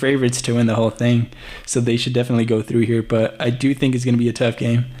 they're favorites to win the whole thing. So they should definitely go through here. But I do think it's going to be a tough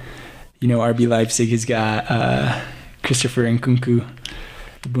game. RB Leipzig has got Christopher Nkunku,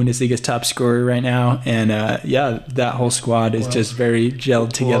 the Bundesliga's top scorer right now. And, that whole squad is just very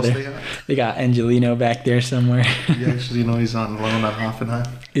gelled together. They got Angelino back there somewhere. You actually know he's on loan at Hoffenheim.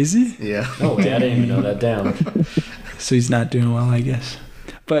 Is he? Yeah. Oh, yeah, I didn't even know that. Down. So he's not doing well, I guess.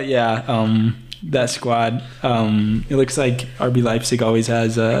 But, yeah, that squad, it looks like RB Leipzig always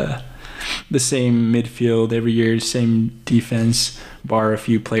has the same midfield every year, same defense, bar a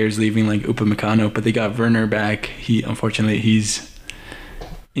few players leaving like Upamecano, but they got Werner back. Unfortunately he's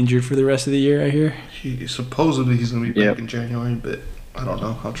injured for the rest of the year, I hear. Supposedly he's going to be back in January, but I don't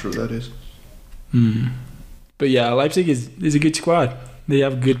know how true that is. But yeah, Leipzig is a good squad. They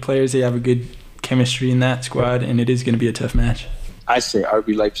have good players. They have a good chemistry in that squad, and it is going to be a tough match. I say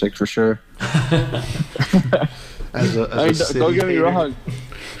RB Leipzig for sure. Don't get me wrong.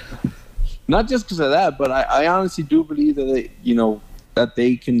 Not just because of that, but I honestly do believe that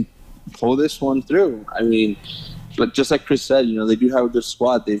they can pull this one through. I mean, just like Chris said, they do have a good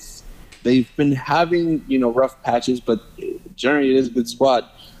squad. They've been having rough patches, but generally it is a good squad.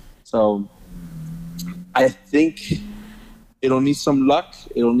 So I think it'll need some luck.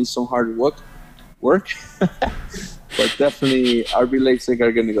 It'll need some hard work. But definitely RB Leipzig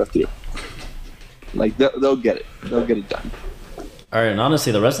are going to go through. Like, they'll get it. They'll get it done. All right, and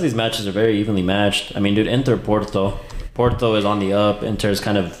honestly, the rest of these matches are very evenly matched. I mean, dude, Inter-Porto. Porto is on the up. Inter's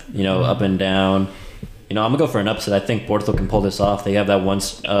kind of, up and down. I'm going to go for an upset. I think Porto can pull this off. They have that one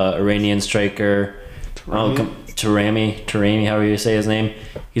Iranian striker, Taremi, however you say his name.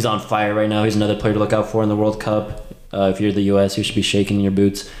 He's on fire right now. He's another player to look out for in the World Cup. If you're the U.S., you should be shaking in your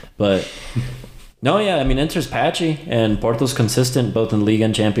boots. But, no, yeah, I mean, Inter's patchy, and Porto's consistent both in League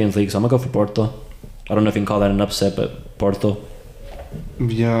and Champions League, so I'm going to go for Porto. I don't know if you can call that an upset, but Porto.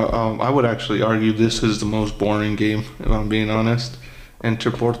 Yeah, I would actually argue this is the most boring game, if I'm being honest.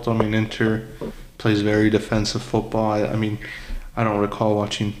 Inter-Porto, Inter plays very defensive football. I don't recall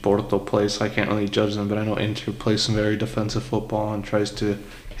watching Porto play, so I can't really judge them, but I know Inter plays some very defensive football and tries to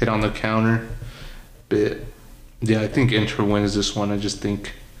hit on the counter. But, yeah, I think Inter wins this one. I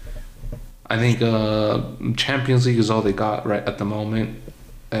think Champions League is all they got right at the moment,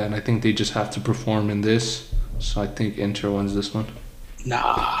 and I think they just have to perform in this. So I think Inter wins this one.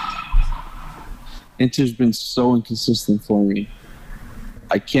 Nah. Inter's been so inconsistent for me.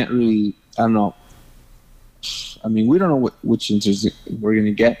 I don't know. We don't know which Inters we're going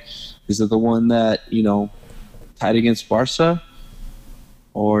to get. Is it the one that, tied against Barca?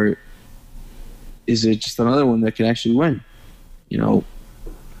 Or is it just another one that can actually win? You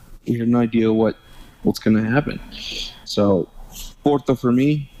have no idea what's going to happen. So, Porto for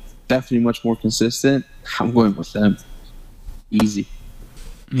me, definitely much more consistent. I'm going with them. Easy.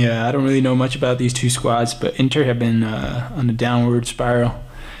 Yeah, I don't really know much about these two squads, but Inter have been on a downward spiral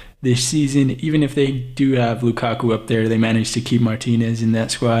this season. Even if they do have Lukaku up there, they managed to keep Martinez in that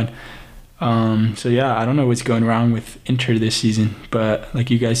squad. So yeah, I don't know what's going wrong with Inter this season, but like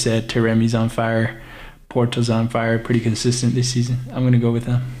you guys said, Taremi's on fire, Porto's on fire, pretty consistent this season. I'm going to go with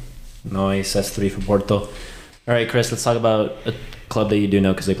them. Nice, that's 3 for Porto. All right, Chris, let's talk about a club that you do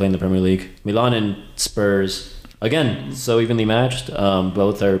know because they play in the Premier League. Milan and Spurs. Again, so evenly matched.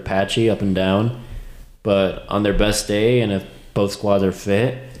 Both are patchy, up and down. But on their best day, and if both squads are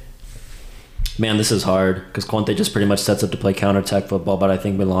fit, man, this is hard because Conte just pretty much sets up to play counterattack football, but I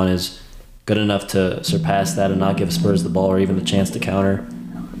think Milan is good enough to surpass that and not give Spurs the ball or even the chance to counter.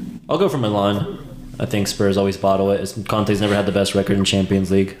 I'll go for Milan. I think Spurs always bottle it. Conte's never had the best record in Champions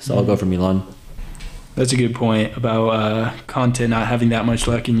League, so I'll go for Milan. That's a good point about Conte not having that much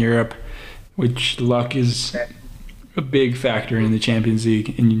luck in Europe, which luck is a big factor in the Champions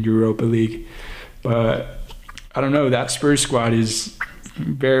League and Europa League. But I don't know, that Spurs squad is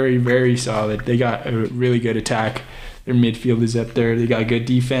very, very solid. They got a really good attack. Their midfield is up there. They got good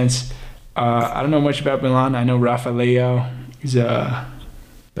defense. I don't know much about Milan. I know Rafa Leao is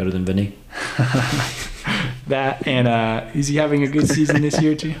better than Vinny. That, and is he having a good season this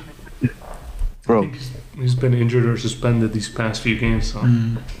year too? Bro, he's been injured or suspended these past few games, so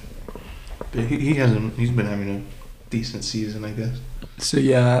but he hasn't. He's been having a decent season, I guess. So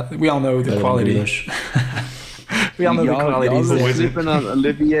yeah, we all know the quality. We all know the qualities. Y'all are sleeping on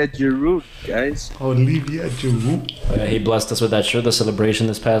Olivier Giroud, guys. Olivier Giroud. He blessed us with that shirt, the celebration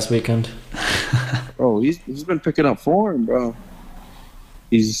this past weekend. Bro, he's been picking up form, bro.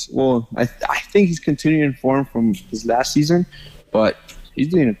 I think he's continuing form from his last season, but he's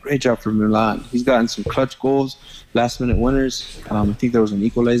doing a great job for Milan. He's gotten some clutch goals, last-minute winners. I think there was an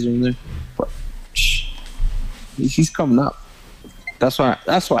equalizer in there, but he's coming up. That's why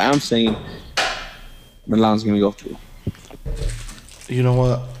I'm saying Milan's gonna go through. You know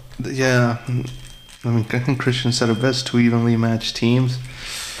what? Yeah, I think Christian said it best. 2 evenly matched teams.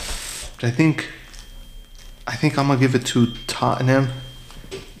 But I think I'm gonna give it to Tottenham,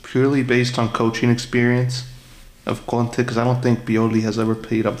 purely based on coaching experience of Conte, because I don't think Pioli has ever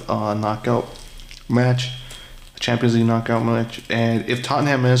played a knockout match, a Champions League knockout match. And if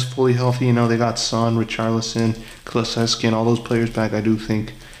Tottenham is fully healthy, they got Son, Richarlison, Kulusevski, and all those players back, I do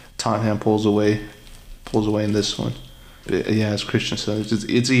think Tottenham pulls away in this one. But yeah, as Christian said,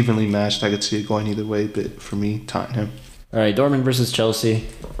 it's evenly matched. I could see it going either way, but for me, Tottenham. All right, Dortmund versus Chelsea.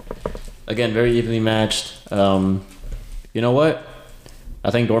 Again, very evenly matched. You know what? I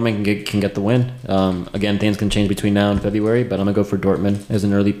think Dortmund can get the win. Again, things can change between now and February, but I'm gonna go for Dortmund as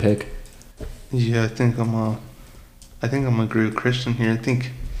an early pick. Yeah, I think I'm gonna agree with Christian here.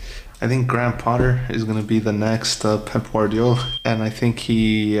 I think Graham Potter is gonna be the next Pep Guardiola, and I think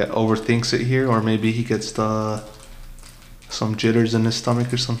he overthinks it here, or maybe he gets some jitters in his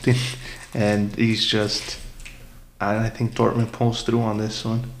stomach or something, and he's just. I think Dortmund pulls through on this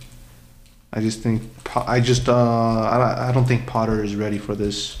one. I don't think Potter is ready for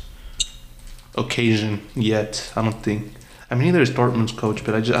this occasion yet. I don't think. I mean, neither is Dortmund's coach,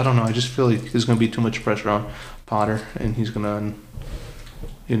 but I don't know. I just feel like there's gonna be too much pressure on Potter, and he's gonna,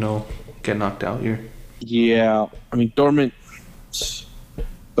 get knocked out here. Yeah, I mean Dortmund's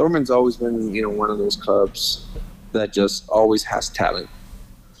always been one of those clubs that just always has talent,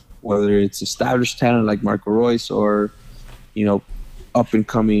 whether it's established talent like Marco Reus or up and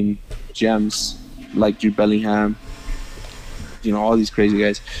coming gems like Jude Bellingham, all these crazy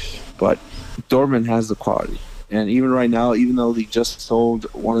guys. But Dortmund has the quality, and even right now, even though they just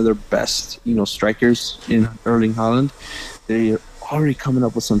sold one of their best strikers in Erling Haaland, they're already coming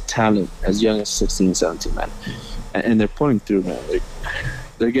up with some talent as young as 16, 17, man, and they're pulling through, man.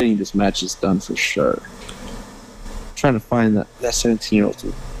 They're getting these matches done for sure. I'm trying to find that 17-year-old's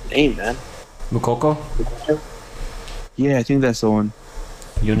name, man. Moukoko? Yeah, I think that's the one.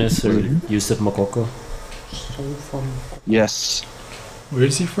 Yunus or Yusuf Moukoko? Yes. Where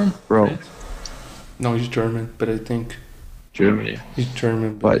is he from? Bro. No, he's German, but I think Germany. he's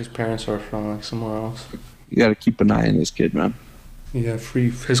German, but his parents are from somewhere else. You got to keep an eye on this kid, man. Yeah,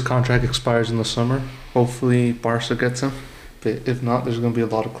 his contract expires in the summer. Hopefully Barca gets him, but if not, there's going to be a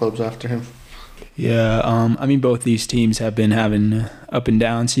lot of clubs after him. Yeah, I mean, both these teams have been having an up and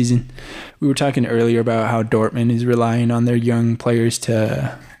down season. We were talking earlier about how Dortmund is relying on their young players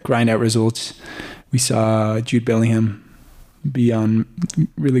to grind out results. We saw Jude Bellingham be on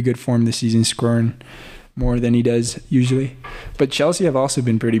really good form this season, scoring more than he does usually. But Chelsea have also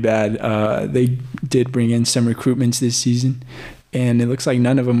been pretty bad. They did bring in some recruitments this season, and it looks like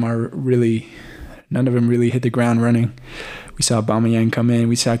none of them really hit the ground running. We saw Aubameyang come in.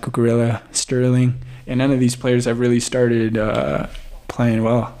 We saw Cucurella, Sterling, and none of these players have really started playing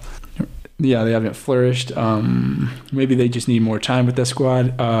well. Yeah, they haven't flourished. Maybe they just need more time with the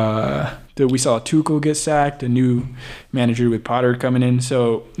squad. We saw Tuchel get sacked, a new manager with Potter coming in.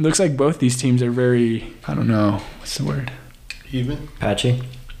 So it looks like both these teams are very, I don't know, what's the word? Even? Patchy?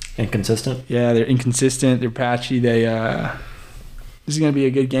 Inconsistent? Yeah, they're inconsistent. They're patchy. This is going to be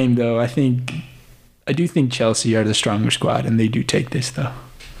a good game, though. I do think Chelsea are the stronger squad, and they do take this, though.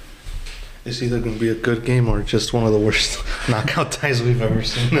 It's either going to be a good game or just one of the worst knockout ties we've ever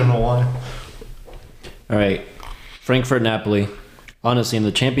seen in a while. All right. Frankfurt-Napoli. Honestly, in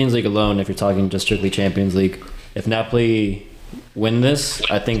the Champions League alone, if you're talking just strictly Champions League, if Napoli win this,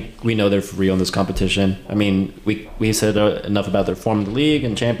 I think we know they're for real in this competition. I mean, we said enough about their form in the league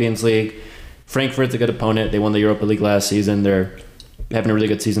and Champions League. Frankfurt's a good opponent. They won the Europa League last season. They're having a really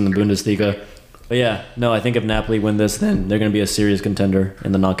good season in the Bundesliga. But yeah, no, I think if Napoli win this, then they're going to be a serious contender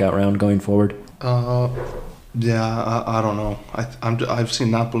in the knockout round going forward. Yeah, I don't know. I've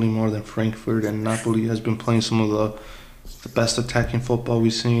seen Napoli more than Frankfurt, and Napoli has been playing some of the best attacking football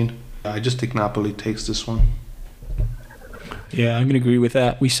we've seen. I just think Napoli takes this one. Yeah, I'm going to agree with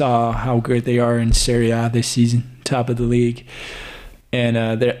that. We saw how good they are in Serie A this season, top of the league.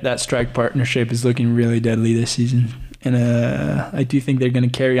 And that strike partnership is looking really deadly this season. And I do think they're going to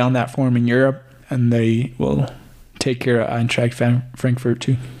carry on that form in Europe, and they will take care of Eintracht Frankfurt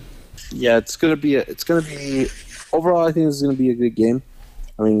too. Yeah, it's gonna be overall. I think it's gonna be a good game.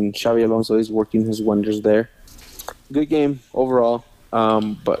 I mean, Xabi Alonso is working his wonders there. Good game overall,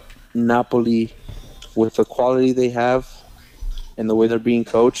 but Napoli, with the quality they have and the way they're being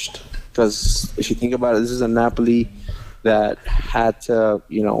coached, because if you think about it, this is a Napoli that had to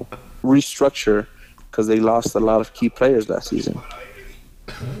restructure because they lost a lot of key players last season,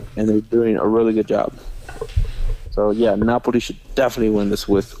 and they're doing a really good job. So yeah, Napoli should definitely win this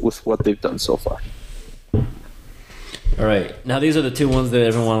with what they've done so far. All right, now these are the two ones that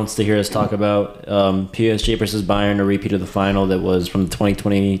everyone wants to hear us talk about. PSG versus Bayern, a repeat of the final that was from the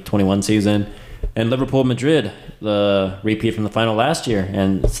 2020-21 season, and Liverpool-Madrid, the repeat from the final last year.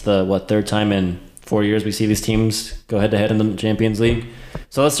 And it's the third time in 4 years we see these teams go head-to-head in the Champions League.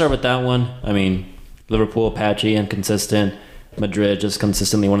 So let's start with that one. I mean, Liverpool, patchy and consistent. Madrid, just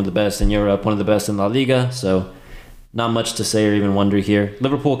consistently one of the best in Europe, one of the best in La Liga. So not much to say or even wonder here.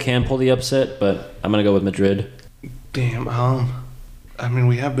 Liverpool can pull the upset, but I'm going to go with Madrid. Damn. I mean,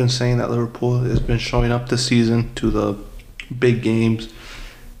 we have been saying that Liverpool has been showing up this season to the big games,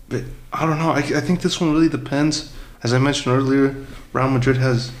 but I don't know. I think this one really depends. As I mentioned earlier, Real Madrid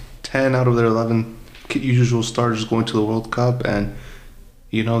has 10 out of their 11 usual starters going to the World Cup, and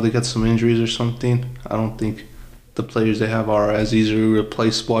they get some injuries or something. I don't think the players they have are as easily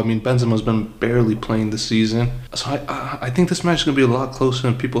replaceable. I mean, Benzema's been barely playing this season, so I think this match is going to be a lot closer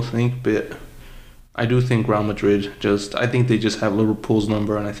than people think, but I do think Real Madrid I think they just have Liverpool's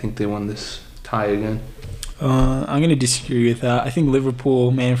number, and I think they won this tie again. I'm going to disagree with that. I think Liverpool,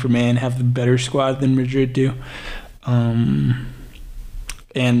 man for man, have the better squad than Madrid do.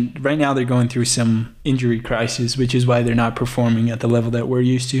 And right now they're going through some injury crisis, which is why they're not performing at the level that we're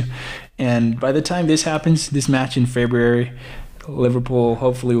used to. And by the time this happens, this match in February, Liverpool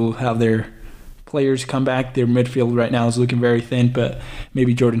hopefully will have their players come back. Their midfield right now is looking very thin, but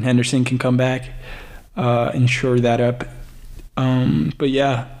maybe Jordan Henderson can come back and shore that up. But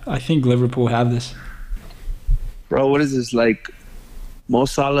yeah, I think Liverpool have this. Bro, what is this, like Mo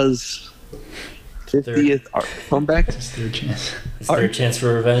Salah's 50th comeback? It's their chance. It's their chance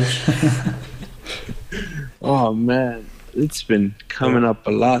for revenge. Oh, man. It's been coming up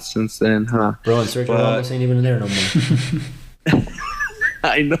a lot since then, huh? Bro, and Sergio Ramos ain't even in there no more.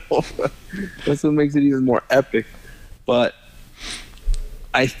 I know. That's what makes it even more epic. But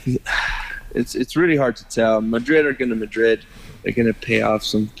it's really hard to tell. Madrid are going to Madrid. They're going to pay off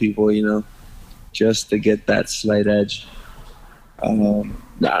some people, just to get that slight edge. I'm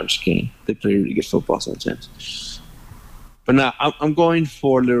just kidding. They play really good football sometimes. But no, I'm going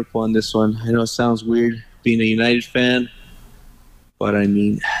for Liverpool on this one. I know it sounds weird being a United fan, but I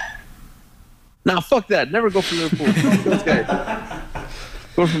mean, fuck that. Never go for Liverpool. Fuck those guys.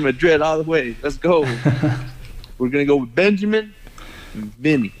 Go for Madrid all the way. Let's go. We're going to go with Benjamin and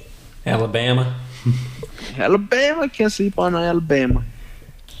Vinny. Alabama. Can't sleep on Alabama.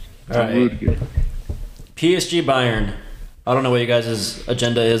 All right. PSG Bayern. I don't know what you guys'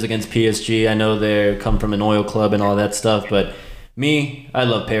 agenda is against PSG. I know they come from an oil club and all that stuff, but I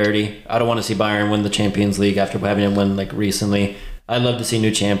love parity. I don't want to see Bayern win the Champions League after having it win recently. I love to see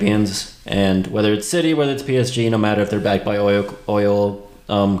new champions, and whether it's City, whether it's PSG, no matter if they're backed by oil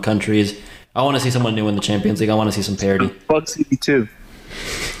countries, I want to see someone new in the Champions League. I want to see some parity. Fuck City too.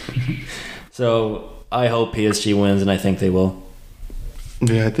 So I hope PSG wins, and I think they will.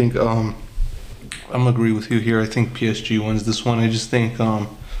 Yeah, I think I'm agree with you here. I think PSG wins this one. I just think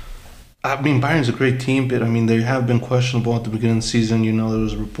Bayern's a great team, but I mean they have been questionable at the beginning of the season. There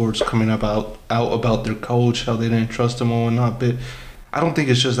was reports coming out about their coach, how they didn't trust him and whatnot. But I don't think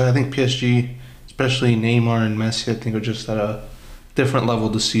it's just that. I think PSG, especially Neymar and Messi, I think are just at a different level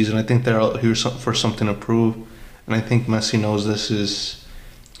this season. I think they're out here for something to prove, and I think Messi knows this is,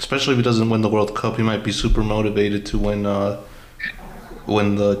 especially if he doesn't win the World Cup, he might be super motivated to win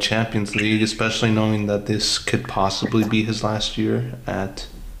the Champions League, especially knowing that this could possibly be his last year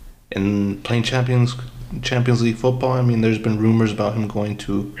in playing Champions League football. I mean, there's been rumors about him going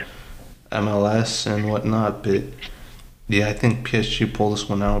to MLS and whatnot, but yeah, I think PSG pull this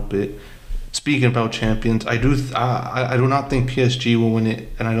one out. But speaking about champions, I do not think PSG will win it,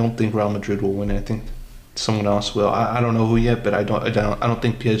 and I don't think Real Madrid will win it. I think someone else will. I don't know who yet, but I don't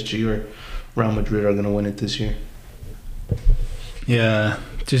think PSG or Real Madrid are going to win it this year. Yeah,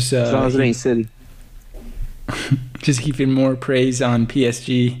 just as long as it ain't City. Just heaping more praise on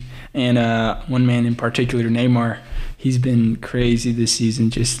PSG and one man in particular, Neymar. He's been crazy this season.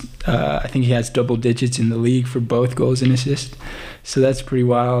 Just I think he has double digits in the league for both goals and assists. So that's pretty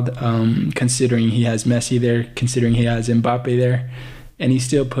wild, considering he has Messi there, considering he has Mbappe there, and he's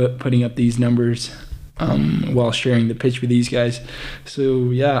still putting up these numbers while sharing the pitch with these guys. So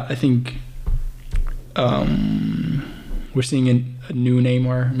yeah, I think we're seeing a new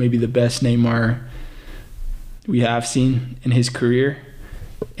Neymar, maybe the best Neymar we have seen in his career,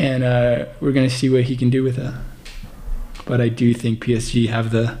 and we're going to see what he can do with that. But I do think PSG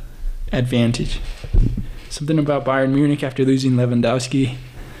have the advantage. Something about Bayern Munich after losing Lewandowski,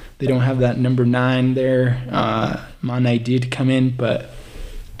 they don't have that number 9 there. Mane did come in, but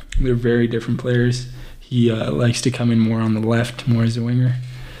they're very different players. He likes to come in more on the left, more as a winger.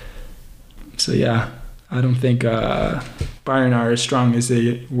 So yeah, I don't think Bayern are as strong as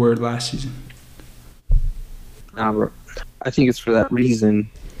they were last season. Nah, bro. I think it's for that reason,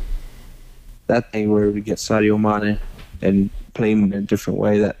 that thing where we get Sadio Mane and play him in a different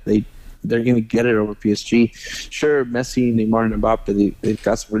way, that they're going to get it over PSG. Sure, Messi, Neymar, and Mbappe, they've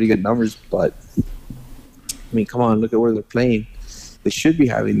got some really good numbers, but I mean, come on, look at where they're playing. They should be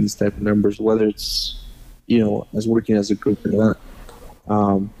having these type of numbers, whether it's, as working as a group.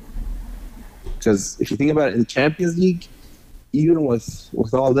 Because if you think about it, in the Champions League, even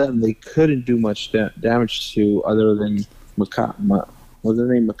with all of them, they couldn't do much damage to other than what's their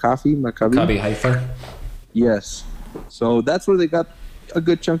name? Maccabi Haifa. Yes. So that's where they got a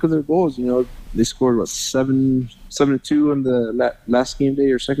good chunk of their goals. They scored 7-2 in the last game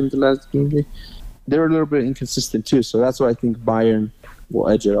day or second to last game day. They're a little bit inconsistent too, so that's why I think Bayern will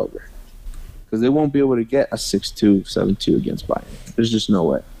edge it over, because they won't be able to get a 6-2, 7-2 against Bayern. There's just no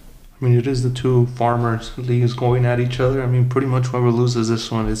way. I mean, it is the two farmers leagues going at each other. I mean, pretty much whoever loses this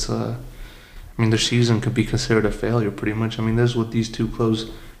one, it's their season could be considered a failure, pretty much. I mean, this is what these two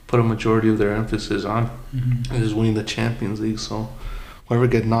clubs put a majority of their emphasis on, is winning the Champions League. So whoever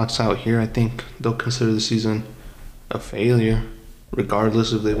gets knocked out here, I think they'll consider the season a failure,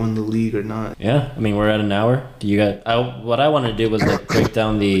 regardless if they win the league or not. Yeah, I mean, we're at an hour. What I wanted to do was break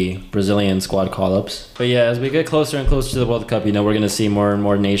down the Brazilian squad call-ups. But yeah, as we get closer and closer to the World Cup, we're going to see more and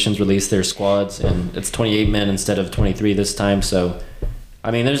more nations release their squads, and it's 28 men instead of 23 this time. So,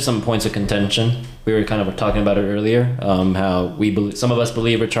 I mean, there's some points of contention. We were kind of talking about it earlier, how some of us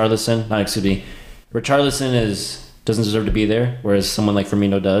believe Richarlison doesn't deserve to be there, whereas someone like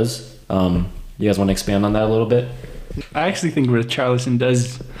Firmino does. You guys want to expand on that a little bit? I actually think Richarlison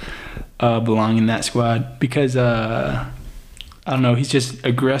does belong in that squad because, I don't know, he's just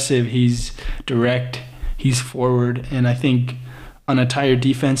aggressive, he's direct, he's forward, and I think on a tired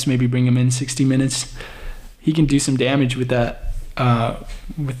defense, maybe bring him in 60 minutes, he can do some damage with that,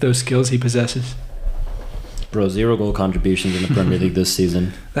 with those skills he possesses. Bro, 0 goal contributions in the Premier League this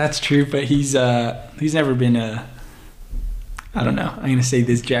season. That's true, but he's never been I don't know. I'm going to say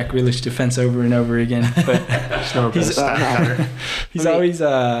this Jack Grealish defense over and over again, but he's always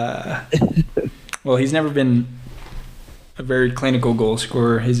he's never been a very clinical goal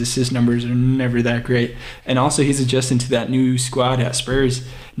scorer. His assist numbers are never that great. And also he's adjusting to that new squad at Spurs,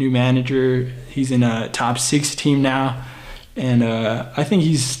 new manager. He's in a top 6 team now, and I think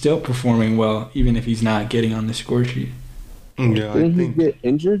he's still performing well, even if he's not getting on the score sheet. Yeah, Didn't he get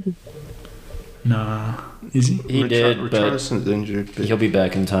injured? Nah. Is he? He did, but Richarlison's injured. But he'll be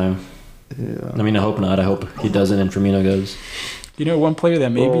back in time. yeah. I mean, I hope not. I hope he doesn't and Firmino goes. One player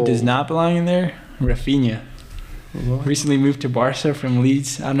that maybe does not belong in there? Rafinha. What? Recently moved to Barca from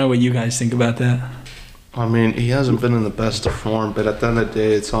Leeds. I don't know what you guys think about that. I mean, he hasn't been in the best of form, but at the end of the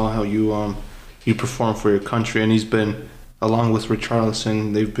day, it's all how you perform for your country. And he's been, along with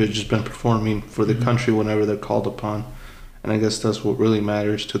Richarlison, just been performing for the country whenever they're called upon. And I guess that's what really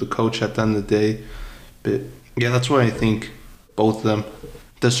matters to the coach at the end of the day. But yeah, that's why I think both of them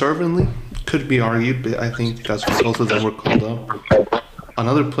deservingly could be argued, but I think that's why both of them were called up.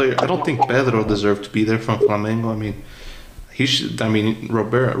 Another player, I don't think Pedro deserved to be there from Flamengo. I mean,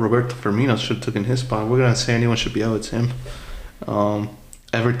 Roberto Firmino should have taken his spot. We're gonna say anyone should be out, it's him.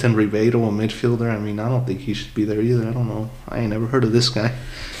 Everton Ribeiro, a midfielder. I mean, I don't think he should be there either. I don't know. I ain't never heard of this guy.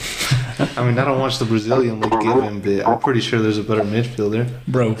 I mean, I don't watch the Brazilian league give him, but I'm pretty sure there's a better midfielder.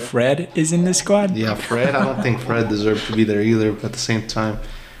 Bro, Fred is in this squad? Yeah, Fred. I don't think Fred deserved to be there either. But at the same time,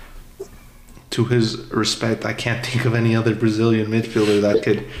 to his respect, I can't think of any other Brazilian midfielder that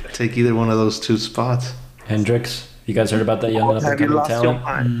could take either one of those two spots. Hendricks. You guys heard about that young up-and-coming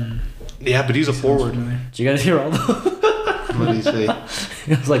talent? Yeah, but he's a forward. Did you guys hear all the... What did he say? I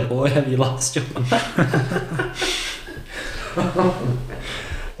was like, boy, have you lost your mind?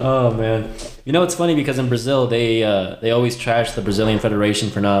 Oh, man. It's funny because in Brazil, they always trash the Brazilian Federation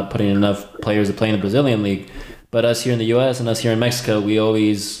for not putting enough players to play in the Brazilian league. But us here in the U.S. and us here in Mexico, we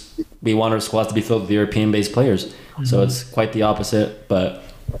want our squads to be filled with European-based players. Mm-hmm. So it's quite the opposite. But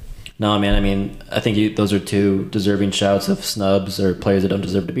no, man, I mean, I think those are two deserving shouts of snubs or players that don't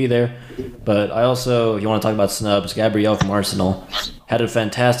deserve to be there. But I also, if you want to talk about snubs, Gabriel from Arsenal had a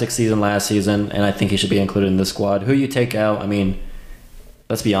fantastic season last season, and I think he should be included in the squad. Who you take out, I mean,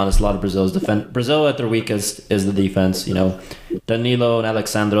 let's be honest, a lot of Brazil at their weakest is the defense. Danilo and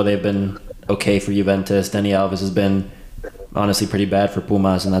Alexandro, they've been okay for Juventus. Dani Alves has been honestly pretty bad for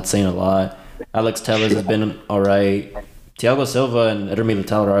Pumas, and that's saying a lot. Alex Telles has been all right. Thiago Silva and Eder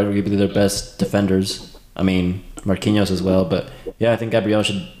Militao are arguably their best defenders. I mean, Marquinhos as well. But yeah, I think Gabriel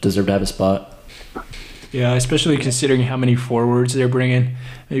should deserve to have a spot. Yeah, especially considering how many forwards they're bringing.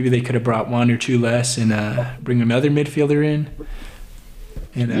 Maybe they could have brought one or two less and bring another midfielder in.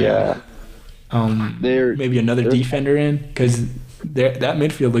 And maybe another defender in, because that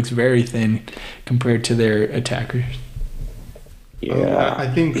midfield looks very thin compared to their attackers. Yeah, I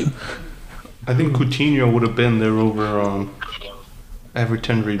think Coutinho would have been there over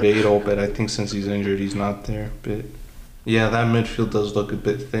Everton Ribeiro, but I think since he's injured, he's not there. But Yeah, that midfield does look a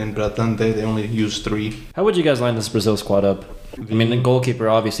bit thin, but at the end of the day, they only use 3. How would you guys line this Brazil squad up? I mean, the goalkeeper,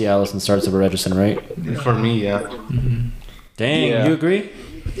 obviously, Allison starts over Ederson, right? For me, yeah. Dang, Yeah. you agree?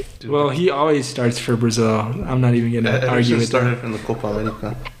 Well, he always starts for Brazil. I'm not even gonna argue Ederson with started that. from the Copa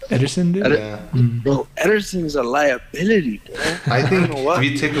America. Ederson did. Eder- Yeah. Bro, Ederson is a liability, bro. I think know what.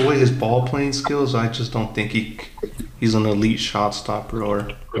 if you take away his ball playing skills, I just don't think he's an elite shot stopper, or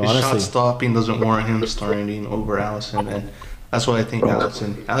his Honestly. shot stopping doesn't warrant him starting over Allison, and that's what I think.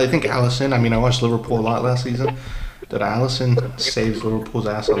 Allison. I mean, I watched Liverpool a lot last season. That Allison saves Liverpool's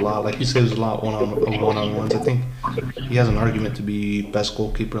ass a lot. Like, he saves a lot one-on-ones. I think he has an argument to be best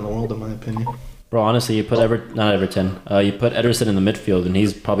goalkeeper in the world, in my opinion. Bro, honestly, you put not Everton. You put Ederson in the midfield, and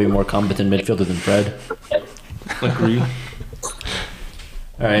he's probably a more competent midfielder than Fred. Agree.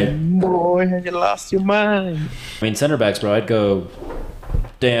 All right. Boy, you lost your mind. I mean, center backs, bro. I'd go.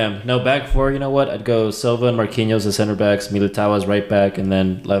 Damn. No, back four. You know what? I'd go Silva and Marquinhos as center backs, Militao as right back, and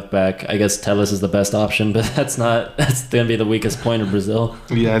then left back. I guess Telles is the best option, but that's gonna be the weakest point of Brazil.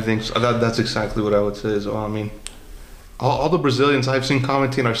 Yeah, I think so. That's exactly what I would say as well. I mean, all the Brazilians I've seen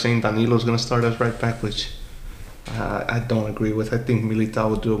commenting are saying Danilo's going to start as right back, which I don't agree with. I think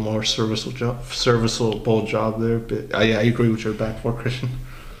Militao would do a more serviceable job there. But I agree with your back four, Christian.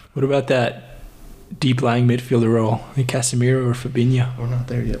 What about that deep lying midfielder role, like Casemiro or Fabinho? We're not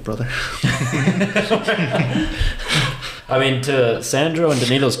there yet, brother. I mean, to Sandro and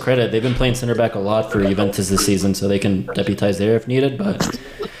Danilo's credit, they've been playing center back a lot for Juventus this season, so they can deputize there if needed. But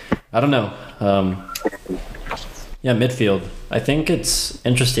I don't know. Yeah, midfield. I think it's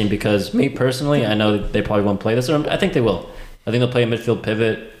interesting because me personally, I know they probably won't play this, or I think they will. I think they'll play a midfield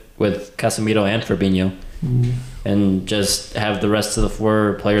pivot with Casemiro and Fabinho, and just have the rest of the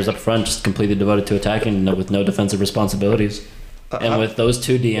 4 players up front just completely devoted to attacking with no defensive responsibilities. And with those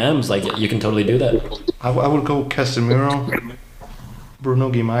 2 DMs, like, you can totally do that. I would go Casemiro,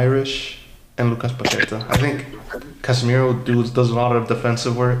 Bruno Guimaraes, and Lucas Paqueta. I think Casemiro does a lot of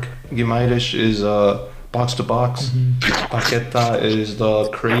defensive work. Guimaraes is box to box. Paqueta is the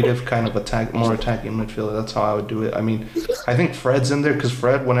creative kind of more attacking midfielder. That's how I would do it. I mean, I think Fred's in there because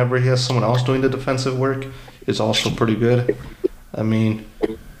Fred, whenever he has someone else doing the defensive work, is also pretty good. I mean,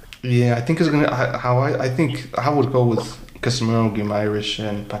 yeah, I think it's gonna. I think I would go with Casemiro, Guimaraes,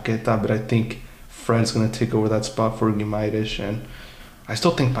 and Paqueta, but I think Fred's gonna take over that spot for Guimaraes, and I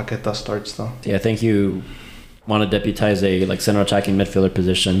still think Paqueta starts though. Yeah, I think you want to deputize a center attacking midfielder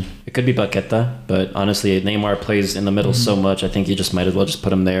position. It could be Paqueta, but honestly, Neymar plays in the middle so much. I think you just might as well just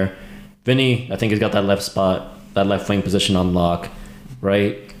put him there. Vinny, I think he's got that left spot, that left wing position on lock,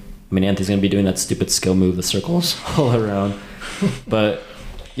 right? I mean, Anthony's gonna be doing that stupid skill move, the circles all around. But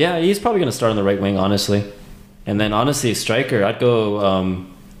yeah, he's probably gonna start on the right wing, honestly. And then honestly, striker, I'd go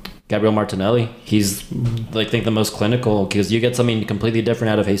Gabriel Martinelli. He's I think the most clinical because you get something completely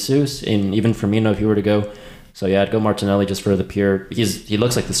different out of Jesus, and even Firmino if you were to go. So yeah, I'd go Martinelli just for the pure. He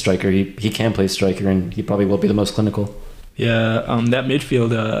looks like the striker. He can play striker, and he probably will be the most clinical. Yeah, that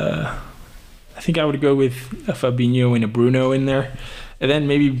midfield, I think I would go with a Fabinho and a Bruno in there. And then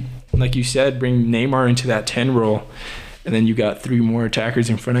maybe, like you said, bring Neymar into that 10 role. And then you got 3 more attackers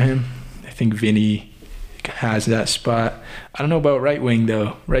in front of him. I think Vinny has that spot. I don't know about right wing,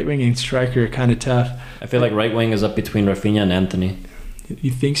 though. Right wing and striker are kind of tough. I feel like right wing is up between Rafinha and Anthony. You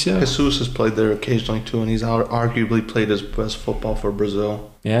think so? Jesus has played there occasionally too, and he's arguably played his best football for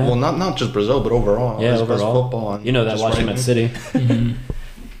Brazil. Yeah. Well, not just Brazil, but overall. Yeah, his overall. Best football. And You know that just watching right at wing. City. Mhm.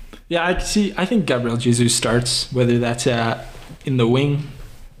 Yeah, I think Gabriel Jesus starts, whether that's in the wing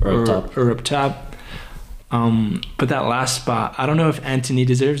Or up top. Or up top. But that last spot, I don't know if Anthony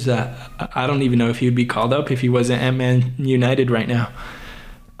deserves that. I don't even know if he would be called up if he wasn't at Man United right now.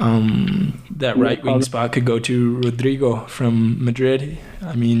 That right wing spot could go to Rodrigo from Madrid.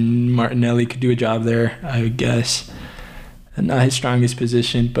 I mean, Martinelli could do a job there, I would guess. And not his strongest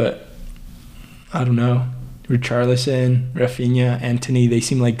position, but I don't know. Richarlison, Rafinha, Anthony, they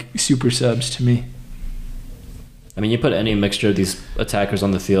seem like super subs to me. I mean, you put any mixture of these attackers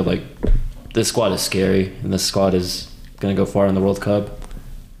on the field, like, this squad is scary, and this squad is going to go far in the World Cup.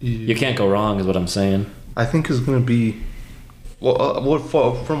 You can't go wrong, is what I'm saying. I think it's going to be. Well,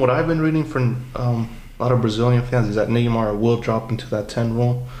 from what I've been reading from a lot of Brazilian fans, is that Neymar will drop into that 10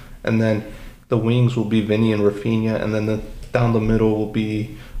 role, and then the wings will be Vinny and Rafinha, and then down the middle will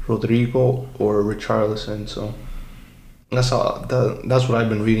be Rodrigo or Richarlison. So that's what I've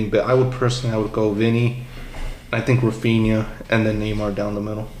been reading. But I would go Vinny, I think Rafinha, and then Neymar down the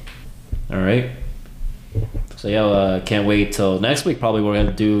middle. All right. So yeah, can't wait till next week. Probably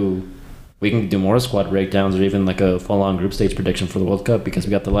we can do more squad breakdowns or even like a full-on group stage prediction for the World Cup because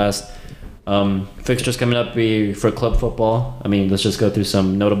we got the last Fixtures coming up be for club football. I mean, let's just go through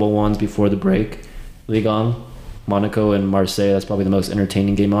some notable ones before the break. Ligue 1, Monaco and Marseille. That's probably the most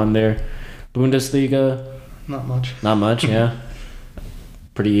entertaining game on there. Bundesliga. Not much. Not much, yeah.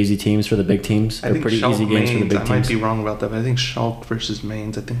 Pretty easy teams for the big teams. I think pretty Schalke easy games for the Mainz, big I teams. might be wrong about that, but I think Schalke versus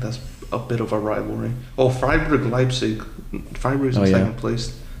Mainz, I think that's a bit of a rivalry. Oh, Freiburg, Leipzig. Freiburg's in second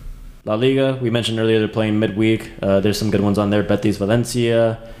place. La Liga, we mentioned earlier they're playing midweek. There's some good ones on there. Betis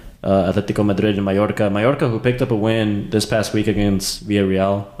Valencia, Atletico Madrid and Mallorca. Mallorca, who picked up a win this past week against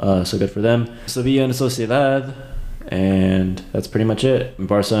Villarreal, so good for them. Sevilla and Sociedad, and that's pretty much it.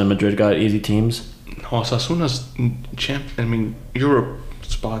 Barca and Madrid got easy teams. No, Osasuna's Europe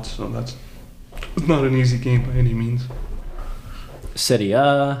spots, so that's not an easy game by any means. Serie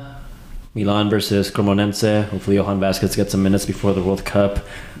A, Milan versus Cremonense. Hopefully Johan Vasquez gets some minutes before the World Cup.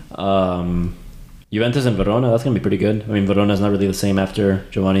 Juventus and Verona, that's going to be pretty good. I mean, Verona's not really the same after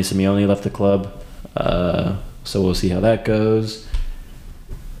Giovanni Simeone left the club. So we'll see how that goes.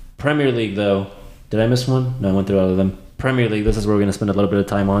 Premier League, though. Did I miss one? No, I went through all of them. Premier League, this is where we're going to spend a little bit of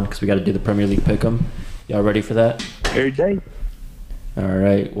time on because we got to do the Premier League pick'em. Y'all ready for that? Every day. All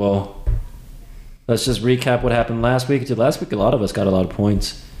right, well, let's just recap what happened last week. Dude, last week a lot of us got a lot of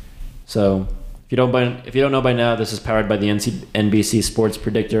points. So if you don't know by now, this is powered by the NBC Sports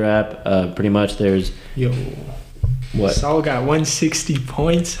Predictor app. Pretty much, there's what? Saul got 160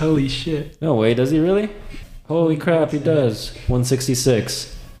 points. Holy shit! No way, does he really? Holy crap, he does.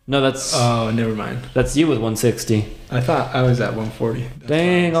 166. No, that's never mind. That's you with 160. I thought I was at 140.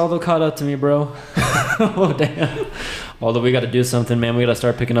 Dang, Aldo caught up to me, bro. Oh damn. Aldo, we got to do something, man. We got to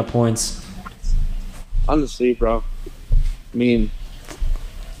start picking up points. Honestly, bro. I mean,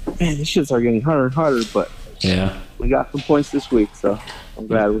 man, these shits are getting harder and harder, but yeah, we got some points this week, so I'm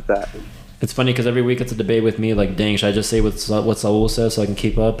glad with that. It's funny because every week it's a debate with me. Like, dang, should I just say what Saul says so I can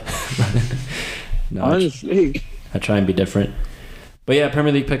keep up? No, honestly, I try and be different. But yeah,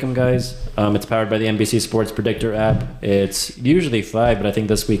 Premier League Pick'em, guys. It's powered by the NBC Sports Predictor app. It's usually 5, but I think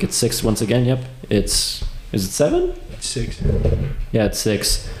this week it's 6 once again. Yep. Is it 7? 6. Yeah, it's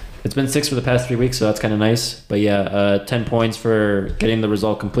 6. It's been 6 for the past 3 weeks, so that's kind of nice. But yeah, 10 points for getting the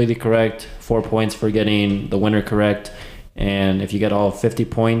result completely correct, 4 points for getting the winner correct. And if you get all 50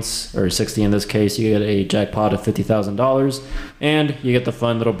 points, or 60 in this case, you get a jackpot of $50,000. And you get the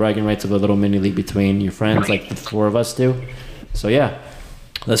fun little bragging rights of a little mini league between your friends, like the 4 of us do. So yeah,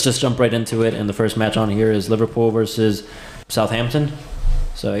 let's just jump right into it. And the first match on here is Liverpool versus Southampton.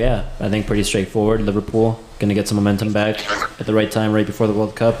 So yeah, I think pretty straightforward. Liverpool going to get some momentum back at the right time, right before the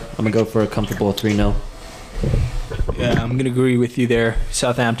World Cup. I'm going to go for a comfortable 3-0. Yeah, I'm going to agree with you there.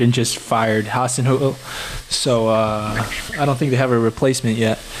 Southampton just fired Hasenhüttl, so I don't think they have a replacement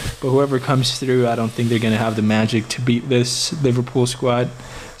yet. But whoever comes through, I don't think they're going to have the magic to beat this Liverpool squad.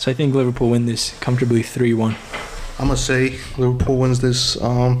 So I think Liverpool win this comfortably 3-1. I'm going to say Liverpool wins this.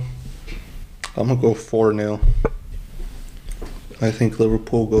 I'm going to go 4-0. I think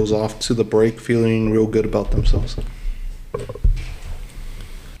Liverpool goes off to the break feeling real good about themselves.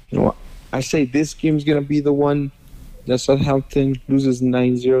 You know what? I say this game's going to be the one that Southampton loses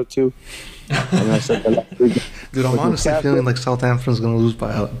 9-0 to. And I said the last week. Dude, I'm honestly feeling like Southampton's going to lose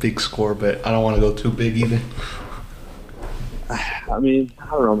by a big score, but I don't want to go too big either. I mean, I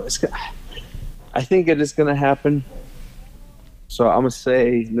don't know. I think it is going to happen. So I'm going to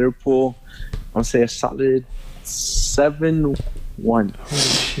say Liverpool. I'm going to say a solid 7-1. Holy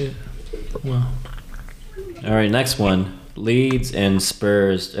shit. Wow. All right, next one. Leeds and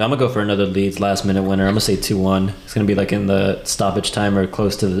Spurs. I'm going to go for another Leeds last-minute winner. I'm going to say 2-1. It's going to be like in the stoppage time or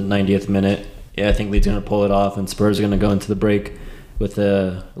close to the 90th minute. Yeah, I think Leeds are going to pull it off, and Spurs are going to go into the break with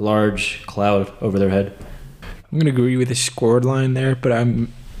a large cloud over their head. I'm going to agree with the scored line there, but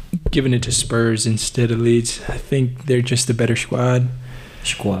I'm giving it to Spurs instead of Leeds. I think they're just a better squad.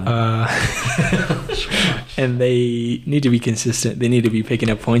 And they need to be consistent. They need to be picking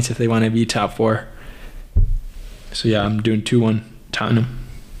up points if they want to be top 4. So yeah, I'm doing 2-1 Tottenham.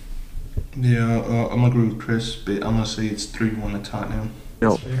 Yeah, I'm agree with Chris, but I'm gonna say it's 3-1 to Tottenham.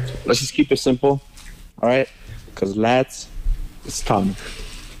 No, let's just keep it simple, all right? Because lads, it's Tottenham.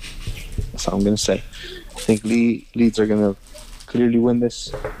 That's all I'm gonna say. I think Leeds are gonna clearly win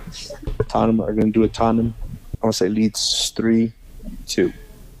this. Tottenham are gonna do it. Tottenham. I'm gonna say Leeds 3-2.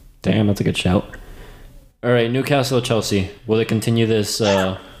 Damn, that's a good shout. All right, Newcastle, Chelsea. Will they continue this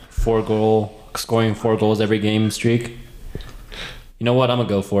scoring 4 goals every game streak? You know what? I'm going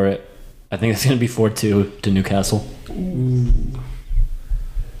to go for it. I think it's going to be 4-2 to Newcastle. Ooh.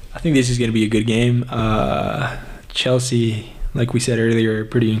 I think this is going to be a good game. Chelsea, like we said earlier, are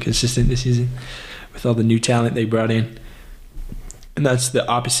pretty inconsistent this season with all the new talent they brought in. And that's the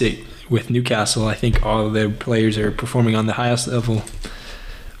opposite with Newcastle. I think all of their players are performing on the highest level.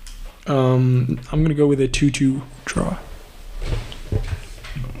 I'm going to go with a 2-2 draw.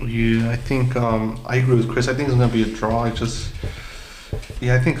 Yeah, I think I agree with Chris. I think it's gonna be a draw. I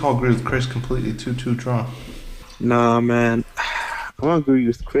think I'll agree with Chris completely. 2-2 draw. Nah, man. I'm going to agree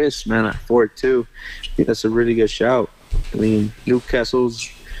with Chris, man, at 4-2. I think that's a really good shout. I mean,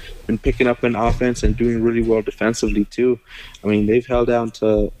 Newcastle's been picking up in offense and doing really well defensively, too. I mean, they've held down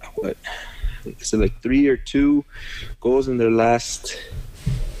to, like 3 or 2 goals in their last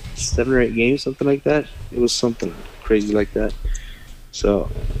 7 or 8 games, something like that. It was something crazy like that. So,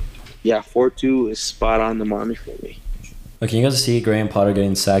 yeah, 4-2 is spot on the money for me. Can you guys see Graham Potter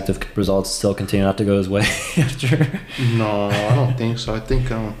getting sacked if results still continue not to go his way after? No, I don't think so. I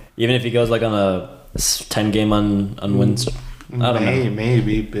think Even if he goes like on a 10-game unwins, I don't know.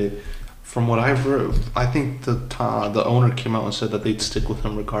 Maybe, but from what I've heard, I think the owner came out and said that they'd stick with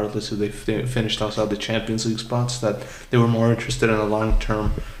him regardless if they finished outside the Champions League spots. That they were more interested in a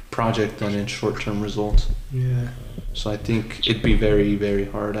long-term project than in short-term results. Yeah. So I think it'd be very, very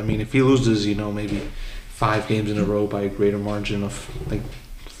hard. I mean, if he loses, maybe 5 games in a row by a greater margin of like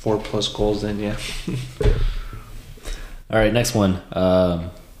 4+ goals, then yeah. All right, next one.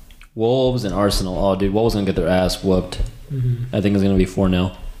 Wolves and Arsenal. Oh, dude, Wolves gonna get their ass whooped. Mm-hmm. I think it's gonna be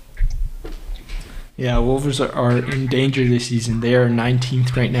 4-0. Yeah, Wolves are in danger this season. They are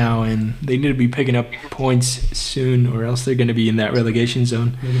 19th right now, and they need to be picking up points soon, or else they're going to be in that relegation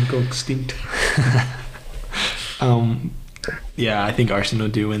zone. They're gonna go extinct. Yeah, I think Arsenal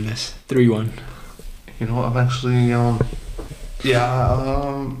do win this 3-1. I'm actually I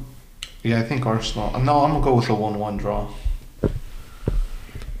think Arsenal. No, I'm gonna go with a 1-1 draw.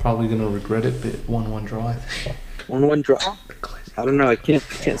 Probably gonna regret it, but 1-1 draw. I think. 1-1 draw. I don't know. I can't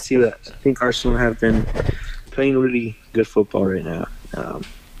see that. I think Arsenal have been playing really good football right now.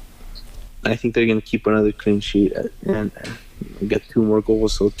 I think they're going to keep another clean sheet and get 2 more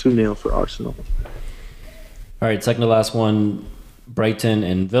goals. So 2-0 for Arsenal. All right, second to last one. Brighton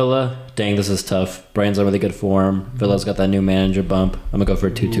and Villa. Dang, this is tough. Brighton's on really good form. Villa's got that new manager bump. I'm gonna go for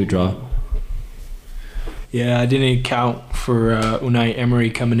a 2-2 draw. Yeah, I didn't account for Unai Emery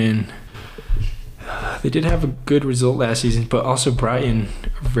coming in. They did have a good result last season, but also Brighton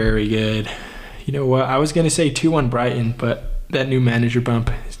are very good. You know what? I was going to say 2-1 Brighton, but that new manager bump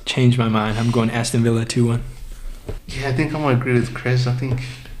has changed my mind. I'm going Aston Villa 2-1. Yeah, I think I'm going to agree with Chris. I think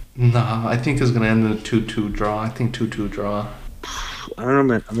it's going to end in a 2-2 draw. I think 2-2 draw. I don't know,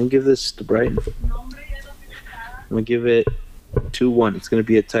 man. I'm going to give this to Brighton. I'm going to give it 2-1. It's going to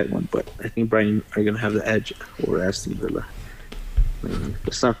be a tight one, but I think Brighton are going to have the edge over Aston Villa.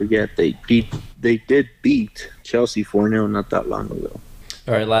 Let's not forget they did beat Chelsea 4-0 not that long ago.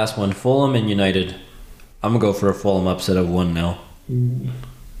 All right, last one. Fulham and United. I'm gonna go for a Fulham upset of 1-0.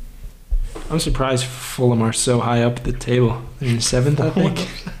 I'm surprised Fulham are so high up the table. They're in 7th, I think.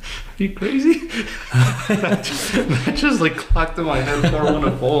 Are you crazy? that just like clocked in my head. 4-1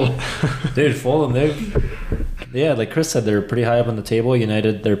 to Fulham. Dude, Fulham, like Chris said, they're pretty high up on the table.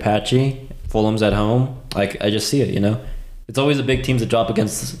 United, they're patchy. Fulham's at home. Like I just see it, It's always the big teams that drop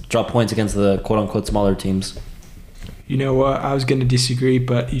points against the quote-unquote smaller teams. You know what? I was going to disagree,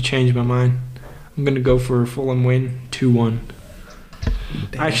 but you changed my mind. I'm going to go for a Fulham win, 2-1.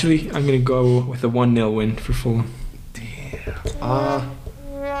 Actually, I'm going to go with a 1-0 win for Fulham. Damn. I'm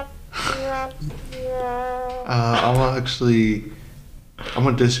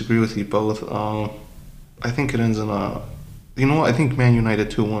going to disagree with you both. I think it ends in a... You know what? I think Man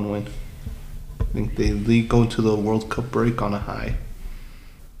United 2-1 win. I think they go to the World Cup break on a high.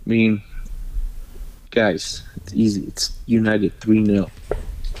 I mean, guys, it's easy. It's United 3-0.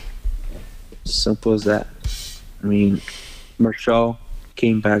 Simple as that. I mean, Martial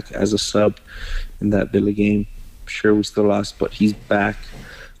came back as a sub in that Villa game. Sure, we still lost, but he's back.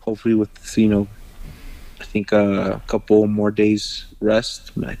 Hopefully with, I think a couple more days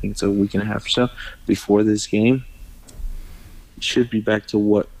rest. I think it's a week and a half or so before this game. Should be back to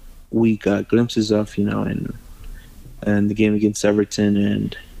what we got glimpses of, and the game against Everton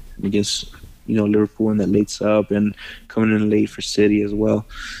and against, Liverpool in that late sub and coming in late for City as well.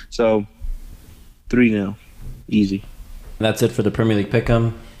 So 3-0, easy. That's it for the Premier League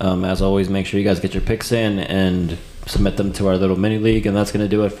Pick'em. As always, make sure you guys get your picks in and submit them to our little mini league, and that's going to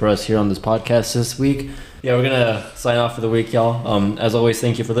do it for us here on this podcast this week. Yeah, we're going to sign off for the week, y'all. As always,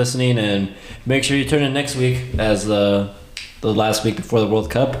 thank you for listening, and make sure you tune in next week as the last week before the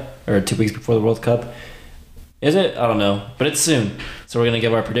World Cup, or 2 weeks before the World Cup. Is it? I don't know, but it's soon. So we're going to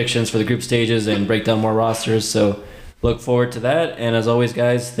give our predictions for the group stages and break down more rosters, so look forward to that. And as always,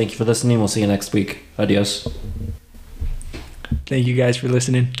 guys, thank you for listening. We'll see you next week. Adios. Thank you guys for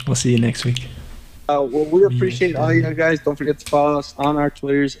listening. We'll see you next week. Well, we appreciate all you guys. Don't forget to follow us on our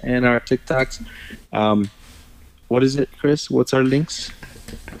Twitters and our TikToks. What is it, Chris? What's our links?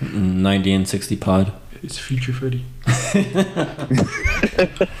 90 and 60 pod. It's Future Freddy.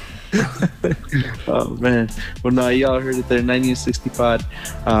 Oh, man. Well, no, y'all heard it there, 90 and 60 pod.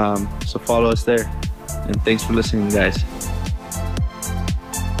 So follow us there. And thanks for listening, guys.